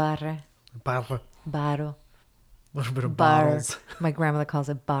bit of butter. Bar, Butter. little bit of Butter. bottles. My grandmother calls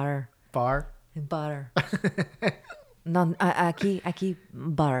it butter. Bar. Butter. No, aqui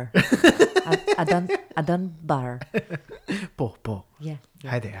butter. I done butter. Po. Yeah.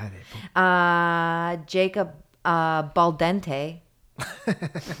 Hide. Po. Jacob Baldente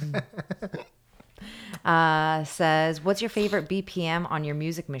says, "What's your favorite BPM on your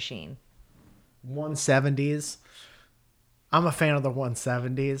music machine?" 170s. I'm a fan of the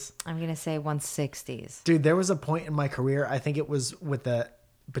 170s. I'm gonna say 160s. Dude, there was a point in my career, I think it was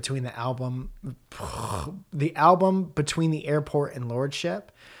between the album Between the Airport and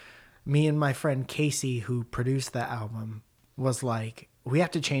Lordship. Me and my friend Casey, who produced that album, was like, we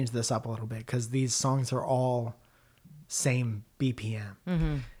have to change this up a little bit because these songs are all same BPM.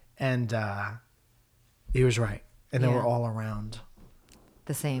 And he was right. And they Yeah. were all around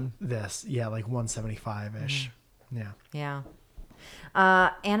The same. this. Yeah, like 175-ish. Yeah. Yeah.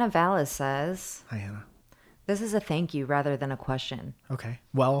 Anna Vallis says, Hi, Hannah. "This is a thank you rather than a question." Okay.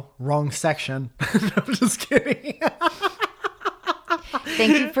 Well, wrong section. I'm just kidding.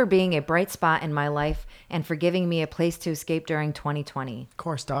 Thank you for being a bright spot in my life and for giving me a place to escape during 2020. Of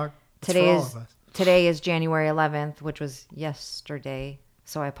course, dog. It's Today for all is of us. Today is January 11th, which was yesterday.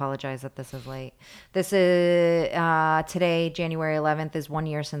 So I apologize that this is late. This is today, January 11th, is 1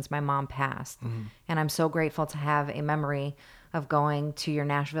 year since my mom passed. And I'm so grateful to have a memory of going to your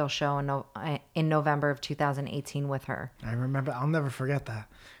Nashville show in November of 2018 with her. I remember. I'll never forget that.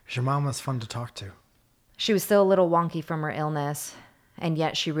 'Cause your mom was fun to talk to. She was still a little wonky from her illness, and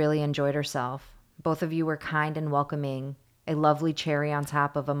yet she really enjoyed herself. Both of you were kind and welcoming, a lovely cherry on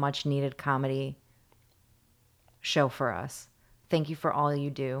top of a much-needed comedy show for us. Thank you for all you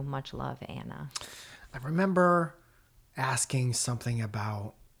do. Much love, Anna. I remember asking something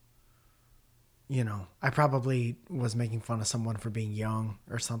about, I probably was making fun of someone for being young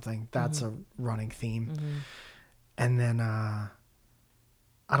or something. That's a running theme. And then, I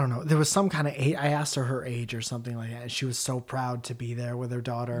don't know, there was some kind of age. I asked her age or something like that. And she was so proud to be there with her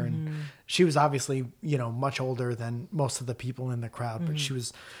daughter. And she was obviously, much older than most of the people in the crowd, but she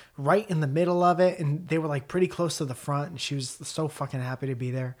was right in the middle of it. And they were like pretty close to the front. And she was so fucking happy to be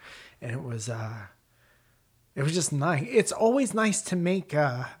there. And it was just nice. It's always nice to make,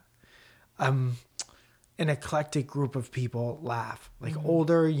 an eclectic group of people laugh, like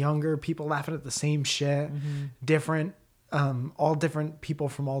older, younger people laughing at the same shit, different, all different people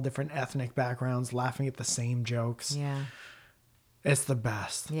from all different ethnic backgrounds laughing at the same jokes. Yeah. It's the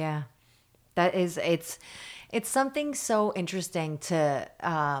best. Yeah. It's something so interesting to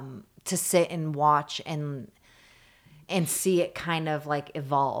sit and watch and see it kind of like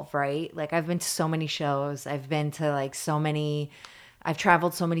evolve, right? Like I've been to so many shows. I've been to like I've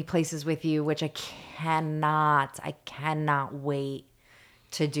traveled so many places with you, which I cannot wait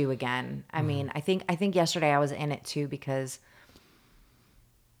to do again. I mean, I think yesterday I was in it too because,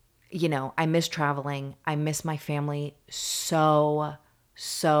 I miss traveling. I miss my family so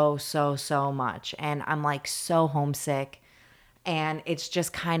much. And I'm like so homesick. And it's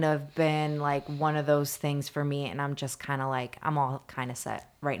just kind of been like one of those things for me. And I'm just kind of like, I'm all kind of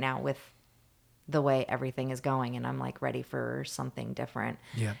set right now with the way everything is going, and I'm like ready for something different.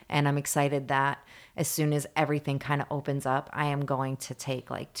 Yeah. And I'm excited that as soon as everything kind of opens up, I am going to take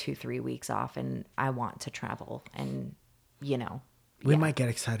like 2-3 weeks off, and I want to travel and, we might get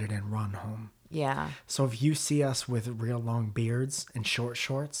excited and run home. Yeah. So if you see us with real long beards and short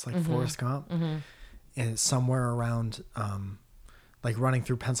shorts, like Forrest Gump, and somewhere around, like running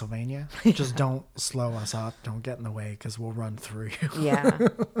through Pennsylvania, just don't slow us up. Don't get in the way because we'll run through you. Yeah.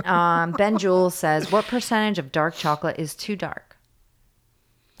 Ben Jules says, what percentage of dark chocolate is too dark?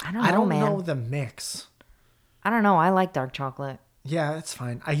 I don't know the mix. I don't know. I like dark chocolate. Yeah, it's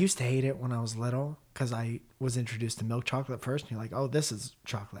fine. I used to hate it when I was little because I was introduced to milk chocolate first. And you're like, oh, this is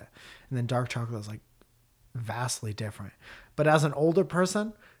chocolate. And then dark chocolate is like vastly different. But as an older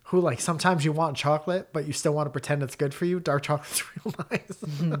person who like sometimes you want chocolate, but you still want to pretend it's good for you, dark chocolate's real nice.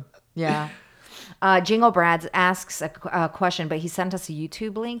 Yeah. Jingle Brads asks a question, but he sent us a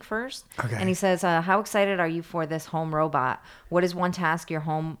YouTube link first. Okay. And he says, how excited are you for this home robot? What is one task your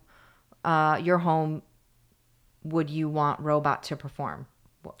home would you want robot to perform?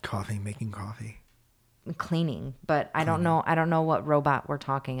 Coffee, making coffee. Cleaning, but I don't know what robot we're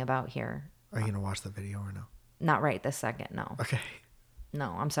talking about here. Are you going to watch the video or no? Not right this second, no. Okay.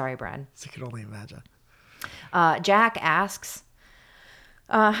 No, I'm sorry, Brad. So you can only imagine. Jack asks,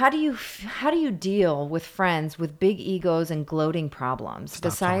 how do you deal with friends with big egos and gloating problems?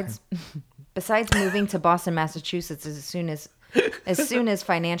 Besides moving to Boston, Massachusetts as soon as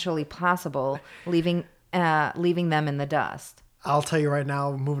financially possible, leaving them in the dust. I'll tell you right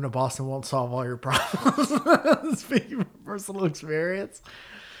now, moving to Boston won't solve all your problems. Speaking from personal experience.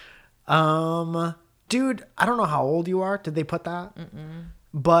 Dude, I don't know how old you are. Did they put that? Mm-mm.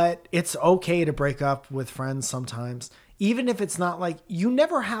 But it's okay to break up with friends sometimes. Even if it's not like, you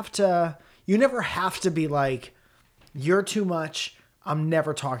never have to be like, you're too much, I'm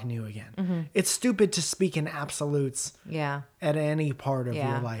never talking to you again. Mm-hmm. It's stupid to speak in absolutes at any part of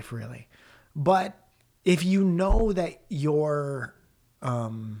your life, really. But if you know that you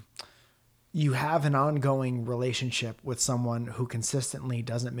have an ongoing relationship with someone who consistently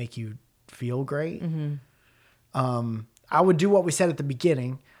doesn't make you feel great, I would do what we said at the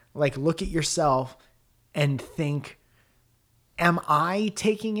beginning, like look at yourself and think, am I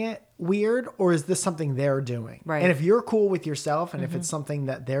taking it weird or is this something they're doing? Right. And if you're cool with yourself and if it's something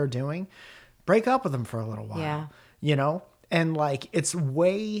that they're doing, break up with them for a little while, and like,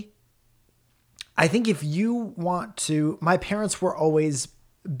 I think if you want to, my parents were always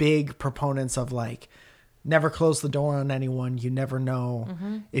big proponents of like, never close the door on anyone. You never know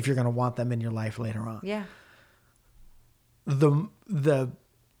if you're going to want them in your life later on. Yeah. The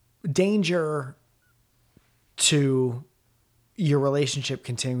danger to, your relationship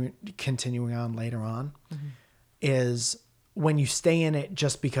continuing on later on is when you stay in it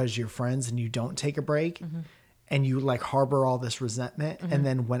just because you're friends and you don't take a break and you like harbor all this resentment. And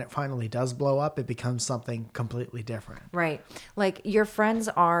then when it finally does blow up, it becomes something completely different. Right. Like your friends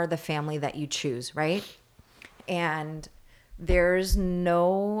are the family that you choose, right? And there's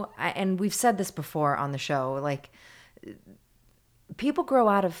no, and we've said this before on the show, like people grow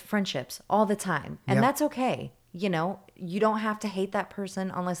out of friendships all the time, and Yep. that's okay. You know, you don't have to hate that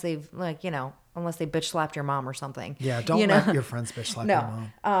person unless they've like, you know, unless they bitch slapped your mom or something. Yeah. Don't you know? let your friends bitch slap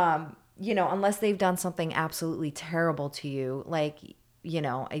your mom. You know, unless they've done something absolutely terrible to you, like, you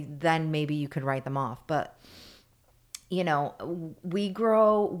know, then maybe you could write them off. But, you know, we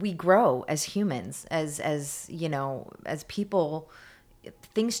grow as humans, as, you know, as people,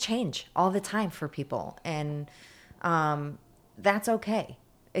 things change all the time for people. And, that's okay.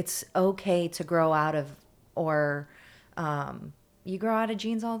 It's okay to grow out of, or, you grow out of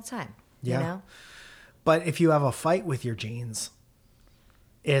genes all the time, Yeah. you know? But if you have a fight with your genes,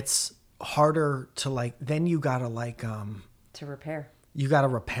 it's harder to like, then you gotta like, To repair. you gotta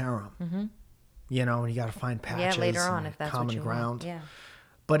repair them, you know, and you gotta find patches. Yeah, later on, and if that's common what you ground. want. Yeah.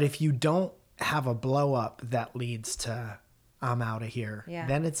 But if you don't have a blow up that leads to I'm out of here, Yeah.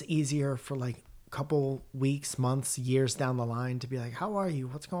 then it's easier for like a couple weeks, months, years down the line to be like, how are you?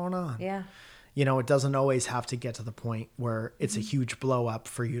 What's going on? Yeah. You know, it doesn't always have to get to the point where it's a huge blow up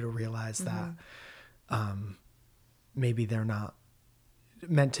for you to realize that maybe they're not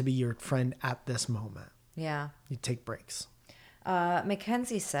meant to be your friend at this moment. Yeah. You take breaks.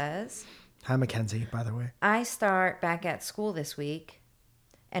 Mackenzie says, Hi, Mackenzie, by the way. I start back at school this week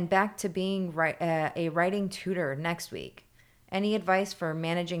and back to being a writing tutor next week. Any advice for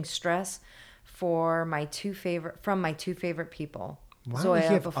managing stress from my two favorite people? Why don't you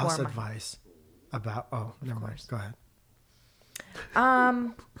give us before advice about... Oh, never mind. Go ahead.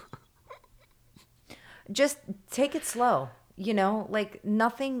 Just take it slow. You know, like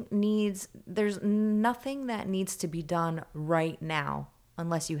there's nothing that needs to be done right now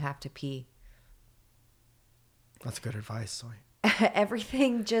unless you have to pee. That's good advice, Soy.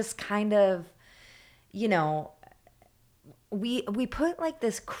 Everything just kind of, you know, we put like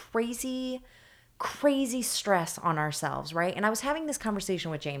this crazy stress on ourselves, right? And I was having this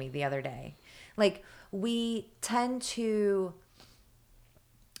conversation with Jamie the other day. Like we tend to,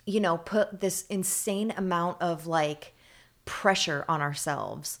 you know, put this insane amount of like pressure on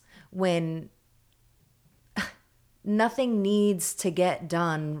ourselves when nothing needs to get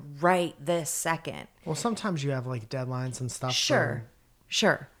done right this second. Well, sometimes you have like deadlines and stuff. Sure.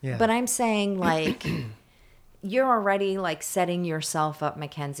 Yeah. But I'm saying like you're already like setting yourself up,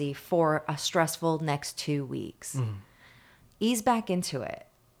 Mackenzie, for a stressful next 2 weeks. Ease back into it.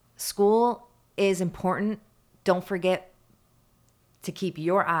 School is important. Don't forget to keep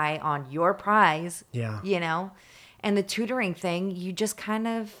your eye on your prize. Yeah. You know? And the tutoring thing, you just kind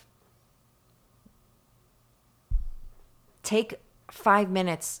of take 5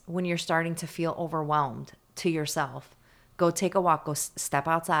 minutes when you're starting to feel overwhelmed to yourself. Go take a walk, go step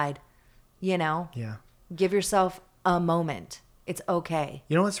outside, you know? Yeah. Give yourself a moment. It's okay.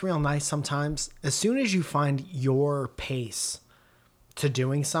 You know what's real nice sometimes? As soon as you find your pace to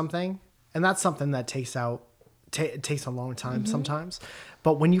doing something, and that's something that takes a long time sometimes,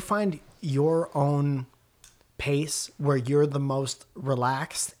 but when you find your own pace where you're the most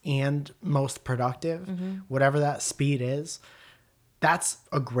relaxed and most productive, whatever that speed is, that's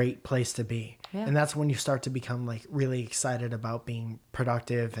a great place to be. Yeah. And that's when you start to become like really excited about being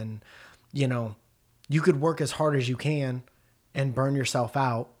productive. And, you know, you could work as hard as you can and burn yourself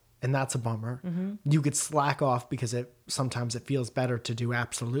out, and that's a bummer. You could slack off because sometimes it feels better to do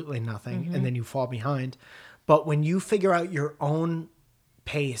absolutely nothing, and then you fall behind. But when you figure out your own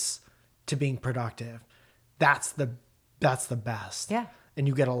pace to being productive, that's the best. Yeah. And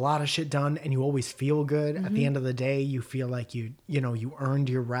you get a lot of shit done, and you always feel good. At the end of the day, you feel like you earned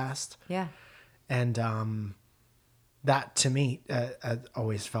your rest. Yeah. And that to me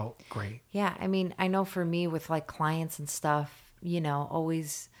always felt great. Yeah. I mean, I know for me with like clients and stuff, you know,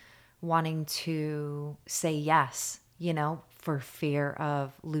 always wanting to say yes, you know, for fear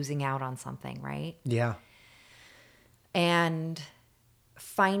of losing out on something, right? Yeah. And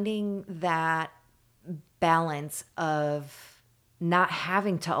finding that balance of not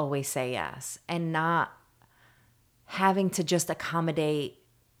having to always say yes and not having to just accommodate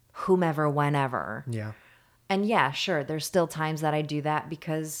whomever, whenever. Yeah. And yeah, sure, there's still times that I do that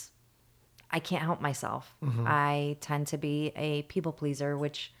because I can't help myself. I tend to be a people pleaser,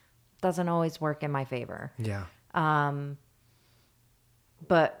 which doesn't always work in my favor. Yeah.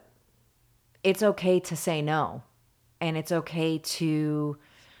 But it's okay to say no. and it's okay to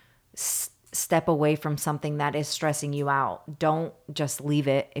step away from something that is stressing you out. Don't just leave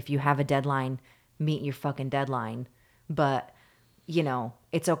it. If you have a deadline, meet your fucking deadline. But, you know,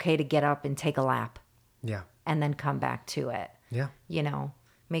 it's okay to get up and take a lap. Yeah. And then come back to it. Yeah. You know,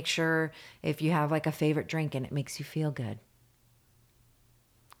 make sure if you have like a favorite drink and it makes you feel good,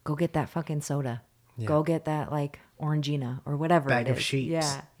 go get that fucking soda. Yeah. Go get that like Orangina or whatever Bag it of is. Sheeps.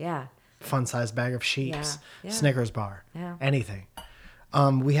 Yeah, yeah. Fun size bag of Sheeps. Yeah, yeah. Snickers bar. Yeah. Anything.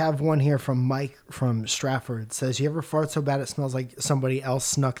 We have one here from Mike from Stratford. It says, you ever fart so bad it smells like somebody else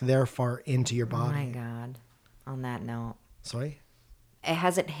snuck their fart into your Oh my body? God. On that note. Sorry? It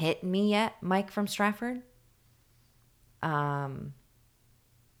hasn't hit me yet, Mike from Stratford. And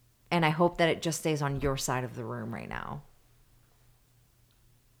I hope that it just stays on your side of the room right now.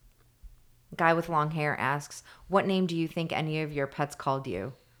 Guy with long hair asks, what name do you think any of your pets called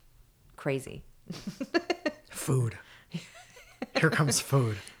you? Crazy. Food. Here comes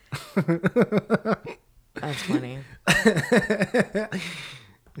food. That's funny.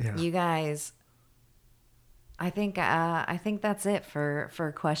 Yeah. You guys, I think that's it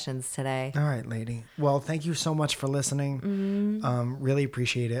for questions today. All right, lady. Well, thank you so much for listening. Really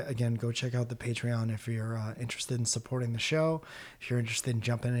appreciate it. Again, go check out the Patreon if you're interested in supporting the show. If you're interested in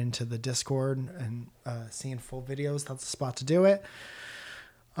jumping into the Discord and seeing full videos, that's the spot to do it.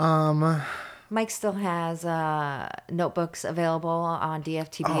 Mike still has notebooks available on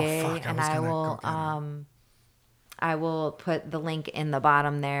DFTBA, Oh, fuck, I and was I gonna will go get 'em. I will put the link in the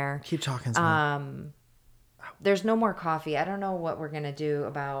bottom there. Keep talking. Son. There's no more coffee. I don't know what we're gonna do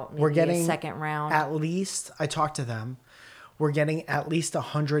about maybe We're getting a second round. At least, I talked to them. We're getting at least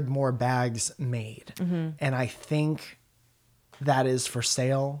 100 more bags made. Mm-hmm. And I think that is for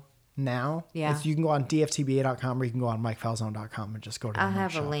sale now. Yeah. You can go on dftba.com or you can go on mikefalzone.com and just go to the I'll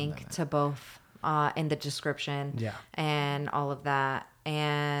have a shop and link then- to both in the description. Yeah. And all of that.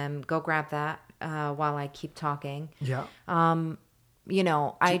 And go grab that while I keep talking. Yeah. You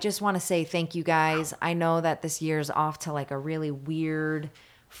know, I just want to say thank you guys. I know that this year's off to like a really weird,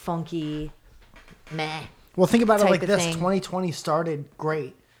 funky, meh. Well, think about it type like of this. thing. 2020 started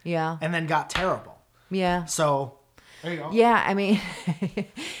great Yeah. and then got terrible. Yeah. So there you go. Yeah. I mean,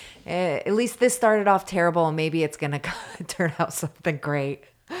 at least this started off terrible and maybe it's going to turn out something great.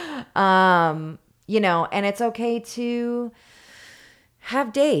 You know, and it's okay to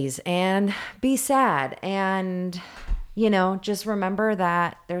have days and be sad and, you know, just remember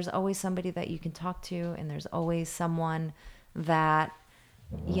that there's always somebody that you can talk to and there's always someone that,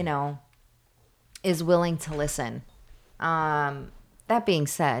 you know, is willing to listen. That being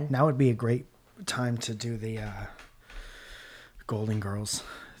said, Now would be a great time to do the Golden Girls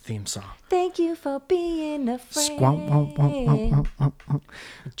theme song. thank you for being a friend. Squonk, wonk, wonk, wonk, wonk, wonk, wonk.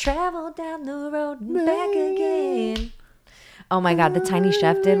 Travel down the road and back again. Oh my God, the Tiny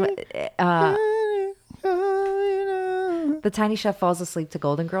Chef did. The Tiny Chef falls asleep to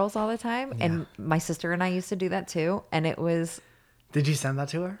Golden Girls all the time, and my sister and I used to do that too. And it was Did you send that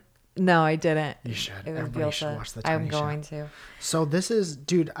to her? no, I didn't. You should. It was Everybody should beautiful. watch the Tiny I'm Chef. going to. So this is,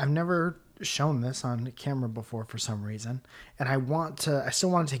 dude, I've never shown this on camera before for some reason. And I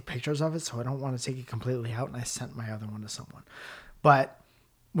still want to take pictures of it, so I don't want to take it completely out. And I sent my other one to someone. But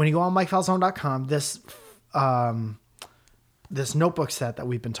when you go on mikefalzone.com, this notebook set that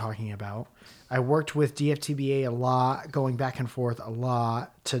we've been talking about, I worked with DFTBA a lot, going back and forth a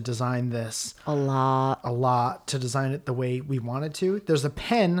lot to design this. A lot. To design it the way we wanted to. There's a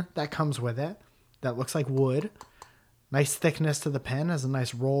pen that comes with it that looks like wood. Nice thickness to the pen, has a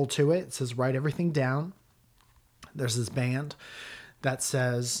nice roll to it. It says write everything down. There's this band that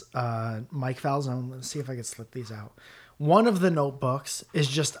says Mike Falzone. Let's see if I can slip these out. One of the notebooks is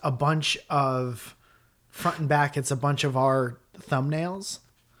just a bunch of front and back. It's a bunch of our thumbnails.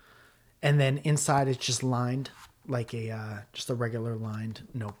 And then inside it's just lined like just a regular lined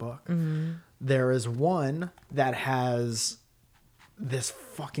notebook. Mm-hmm. There is one that has this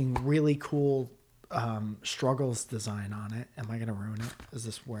fucking really cool struggles design on it. Am I going to ruin it? Is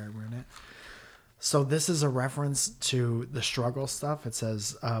this where I ruin it? So this is a reference to the struggle stuff. It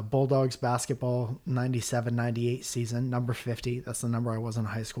says Bulldogs basketball 97-98 season, number 50. That's the number I was in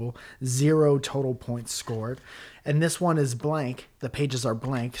high school. 0 total points scored. And this one is blank. The pages are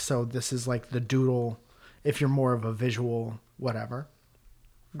blank. So this is like the doodle. If you're more of a visual whatever.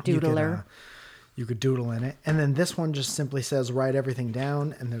 Doodler. You could doodle in it. And then this one just simply says write everything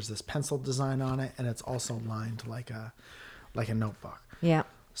down. And there's this pencil design on it. And it's also lined like a notebook. Yeah.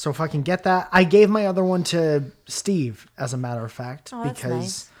 So if I can get that, I gave my other one to Steve, as a matter of fact, Oh, that's because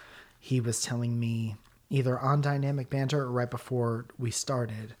nice. he was telling me either on Dynamic Banter or right before we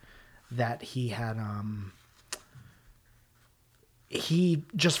started that he had he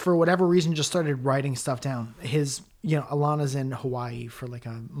just, for whatever reason, just started writing stuff down. Alana's in Hawaii for like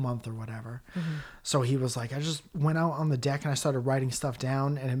a month or whatever. Mm-hmm. So he was like, I just went out on the deck and I started writing stuff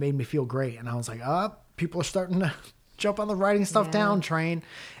down and it made me feel great. And I was like, people are starting to jump on the writing stuff down train.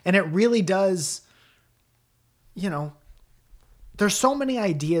 And it really does, there's so many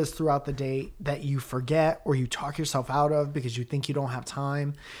ideas throughout the day that you forget or you talk yourself out of because you think you don't have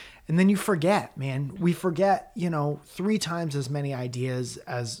time. And then you forget, man. We forget, 3 times as many ideas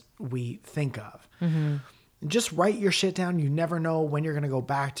as we think of. Mm-hmm. Just write your shit down. You never know when you're going to go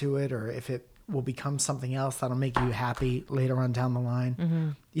back to it or if it will become something else that'll make you happy later on down the line. Mm-hmm.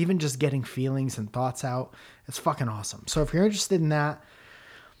 Even just getting feelings and thoughts out. It's fucking awesome. So if you're interested in that,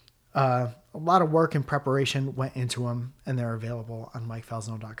 a lot of work and preparation went into them, and they're available on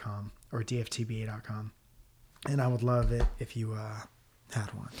MikeFalzone.com or DFTBA.com. And I would love it if you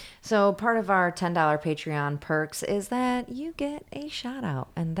had one. So part of our $10 Patreon perks is that you get a shout out,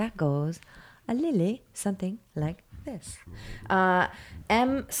 and that goes a little something like this.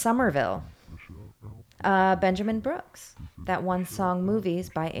 M. Somerville, Benjamin Brooks, That One Song Movies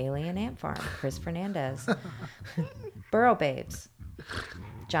by Alien Ant Farm, Chris Fernandez, Burrow Babes,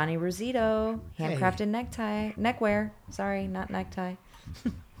 Johnny Rosito, Handcrafted Neckwear. Sorry, not necktie.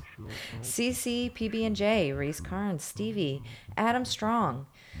 CC, PB&J, Reese Carnes, Stevie, Adam Strong,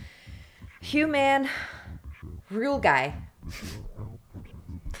 Human Real Guy.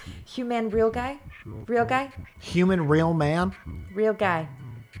 Human Real Guy? Real Guy? Human Real Man? Real Guy.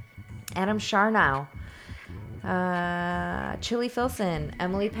 Adam Sharnow, Chili Filson,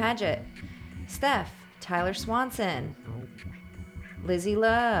 Emily Paget, Steph, Tyler Swanson, Lizzie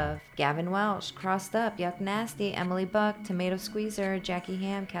Love, Gavin Welsh, Crossed Up, Yuck Nasty, Emily Buck, Tomato Squeezer, Jackie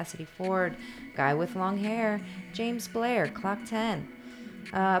Ham, Cassidy Ford, Guy with Long Hair, James Blair, Clock 10,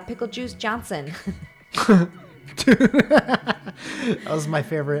 Pickle Juice Johnson. That was my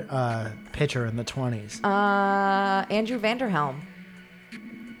favorite pitcher in the 20s. Andrew Vanderhelm,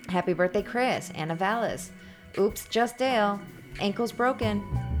 Happy Birthday Chris, Anna Vallis, Oops Just Dale, Ankles Broken,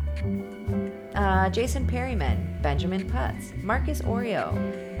 Jason Perryman, Benjamin Putz, Marcus Oreo,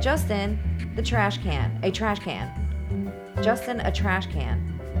 Justin, a trash can. Justin, a trash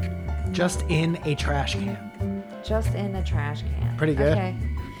can. Just in a trash can. Just in a trash can. Pretty good. Okay.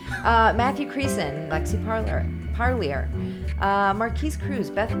 Matthew Creason, Lexi Parlier, Marquise Cruz,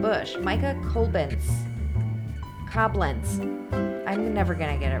 Beth Bush, Micah Koblenz. I'm never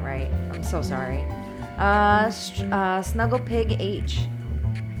gonna get it right. I'm so sorry. Snuggle Pig H.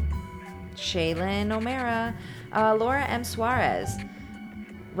 Shaylin O'Mara, Laura M. Suarez,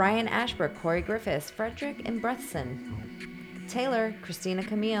 Ryan Ashbrook, Corey Griffiths, Frederick Imbrethson, Taylor, Christina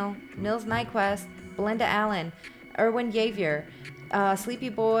Camille, Nils Nyquist, Belinda Allen, Erwin Yavier, Sleepy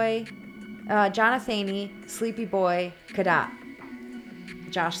Boy, Jonathany, Sleepy Boy, Kadat,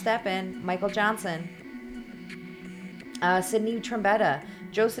 Josh Steppen, Michael Johnson, Sydney Trombetta,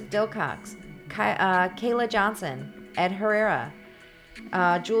 Joseph Dilcox, Kayla Johnson, Ed Herrera,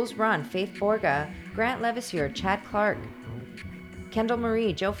 Jules Run, Faith Borga, Grant Levisier, Chad Clark, Kendall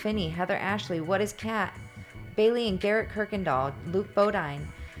Marie, Joe Finney, Heather Ashley, What is Cat, Bailey and Garrett Kirkendall, Luke Bodine,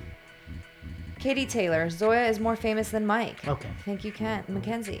 Katie Taylor, Zoya is more famous than Mike. Okay. Thank you,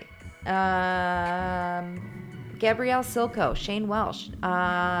 Mackenzie. Gabrielle Silko, Shane Welsh,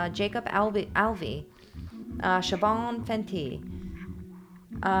 Jacob Alvey, Siobhan Fenty,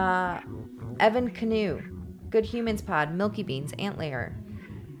 Evan Canoe, Good Humans Pod, Milky Beans, Antler.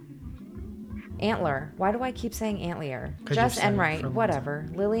 Why do I keep saying Antler? Jess Enright, whatever.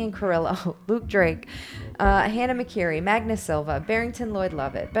 Lillian Carrillo, Luke Drake, Hannah McCary, Magnus Silva, Barrington Lloyd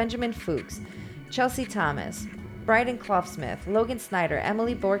Lovett, Benjamin Fuchs, Chelsea Thomas, Bryden Clough-Smith, Logan Snyder,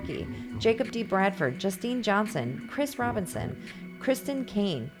 Emily Borky, Jacob D. Bradford, Justine Johnson, Chris Robinson, Kristen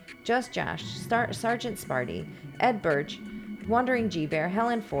Kane, Just Josh, Sergeant Sparty, Ed Birch, Wandering G-Bear,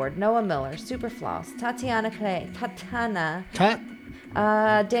 Helen Ford, Noah Miller, Superfloss, Tatiana Clay,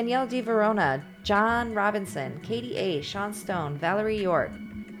 Danielle Di Verona, John Robinson, Katie A., Sean Stone, Valerie York,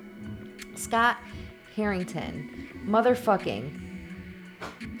 Scott Harrington, Motherfucking.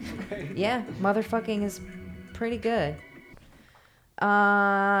 Yeah, Motherfucking is pretty good.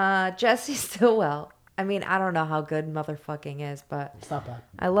 Jesse Stillwell. I mean, I don't know how good Motherfucking is, but Stop that.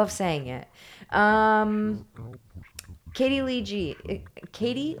 I love saying it. Katie Lee G.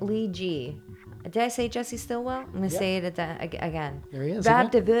 Did I say Jesse Stillwell? I'm going to say it again. There he is. Bab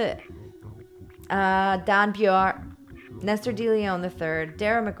DeVoe. Don Bjork. Nestor DeLeon III.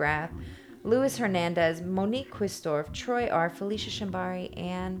 Dara McGrath. Luis Hernandez. Monique Quistorf. Troy R. Felicia Shambari.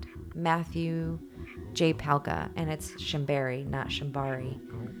 And Matthew J. Palka. And it's Shambari, not Shambari.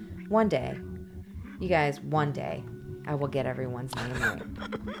 One day. You guys, one day. I will get everyone's name right.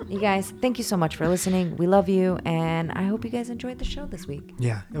 You guys, thank you so much for listening. We love you, and I hope you guys enjoyed the show this week.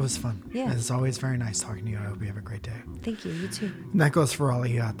 Yeah, it was fun. Yeah. It's always very nice talking to you. I hope you have a great day. Thank you. You too. And that goes for all of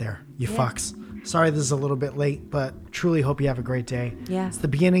you out there. You fucks. Sorry this is a little bit late, but truly hope you have a great day. Yeah. It's the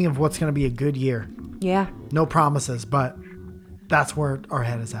beginning of what's going to be a good year. Yeah. No promises, but that's where our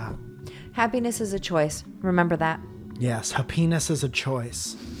head is at. Happiness is a choice. Remember that. Yes, happiness is a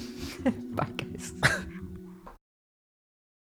choice. Bye.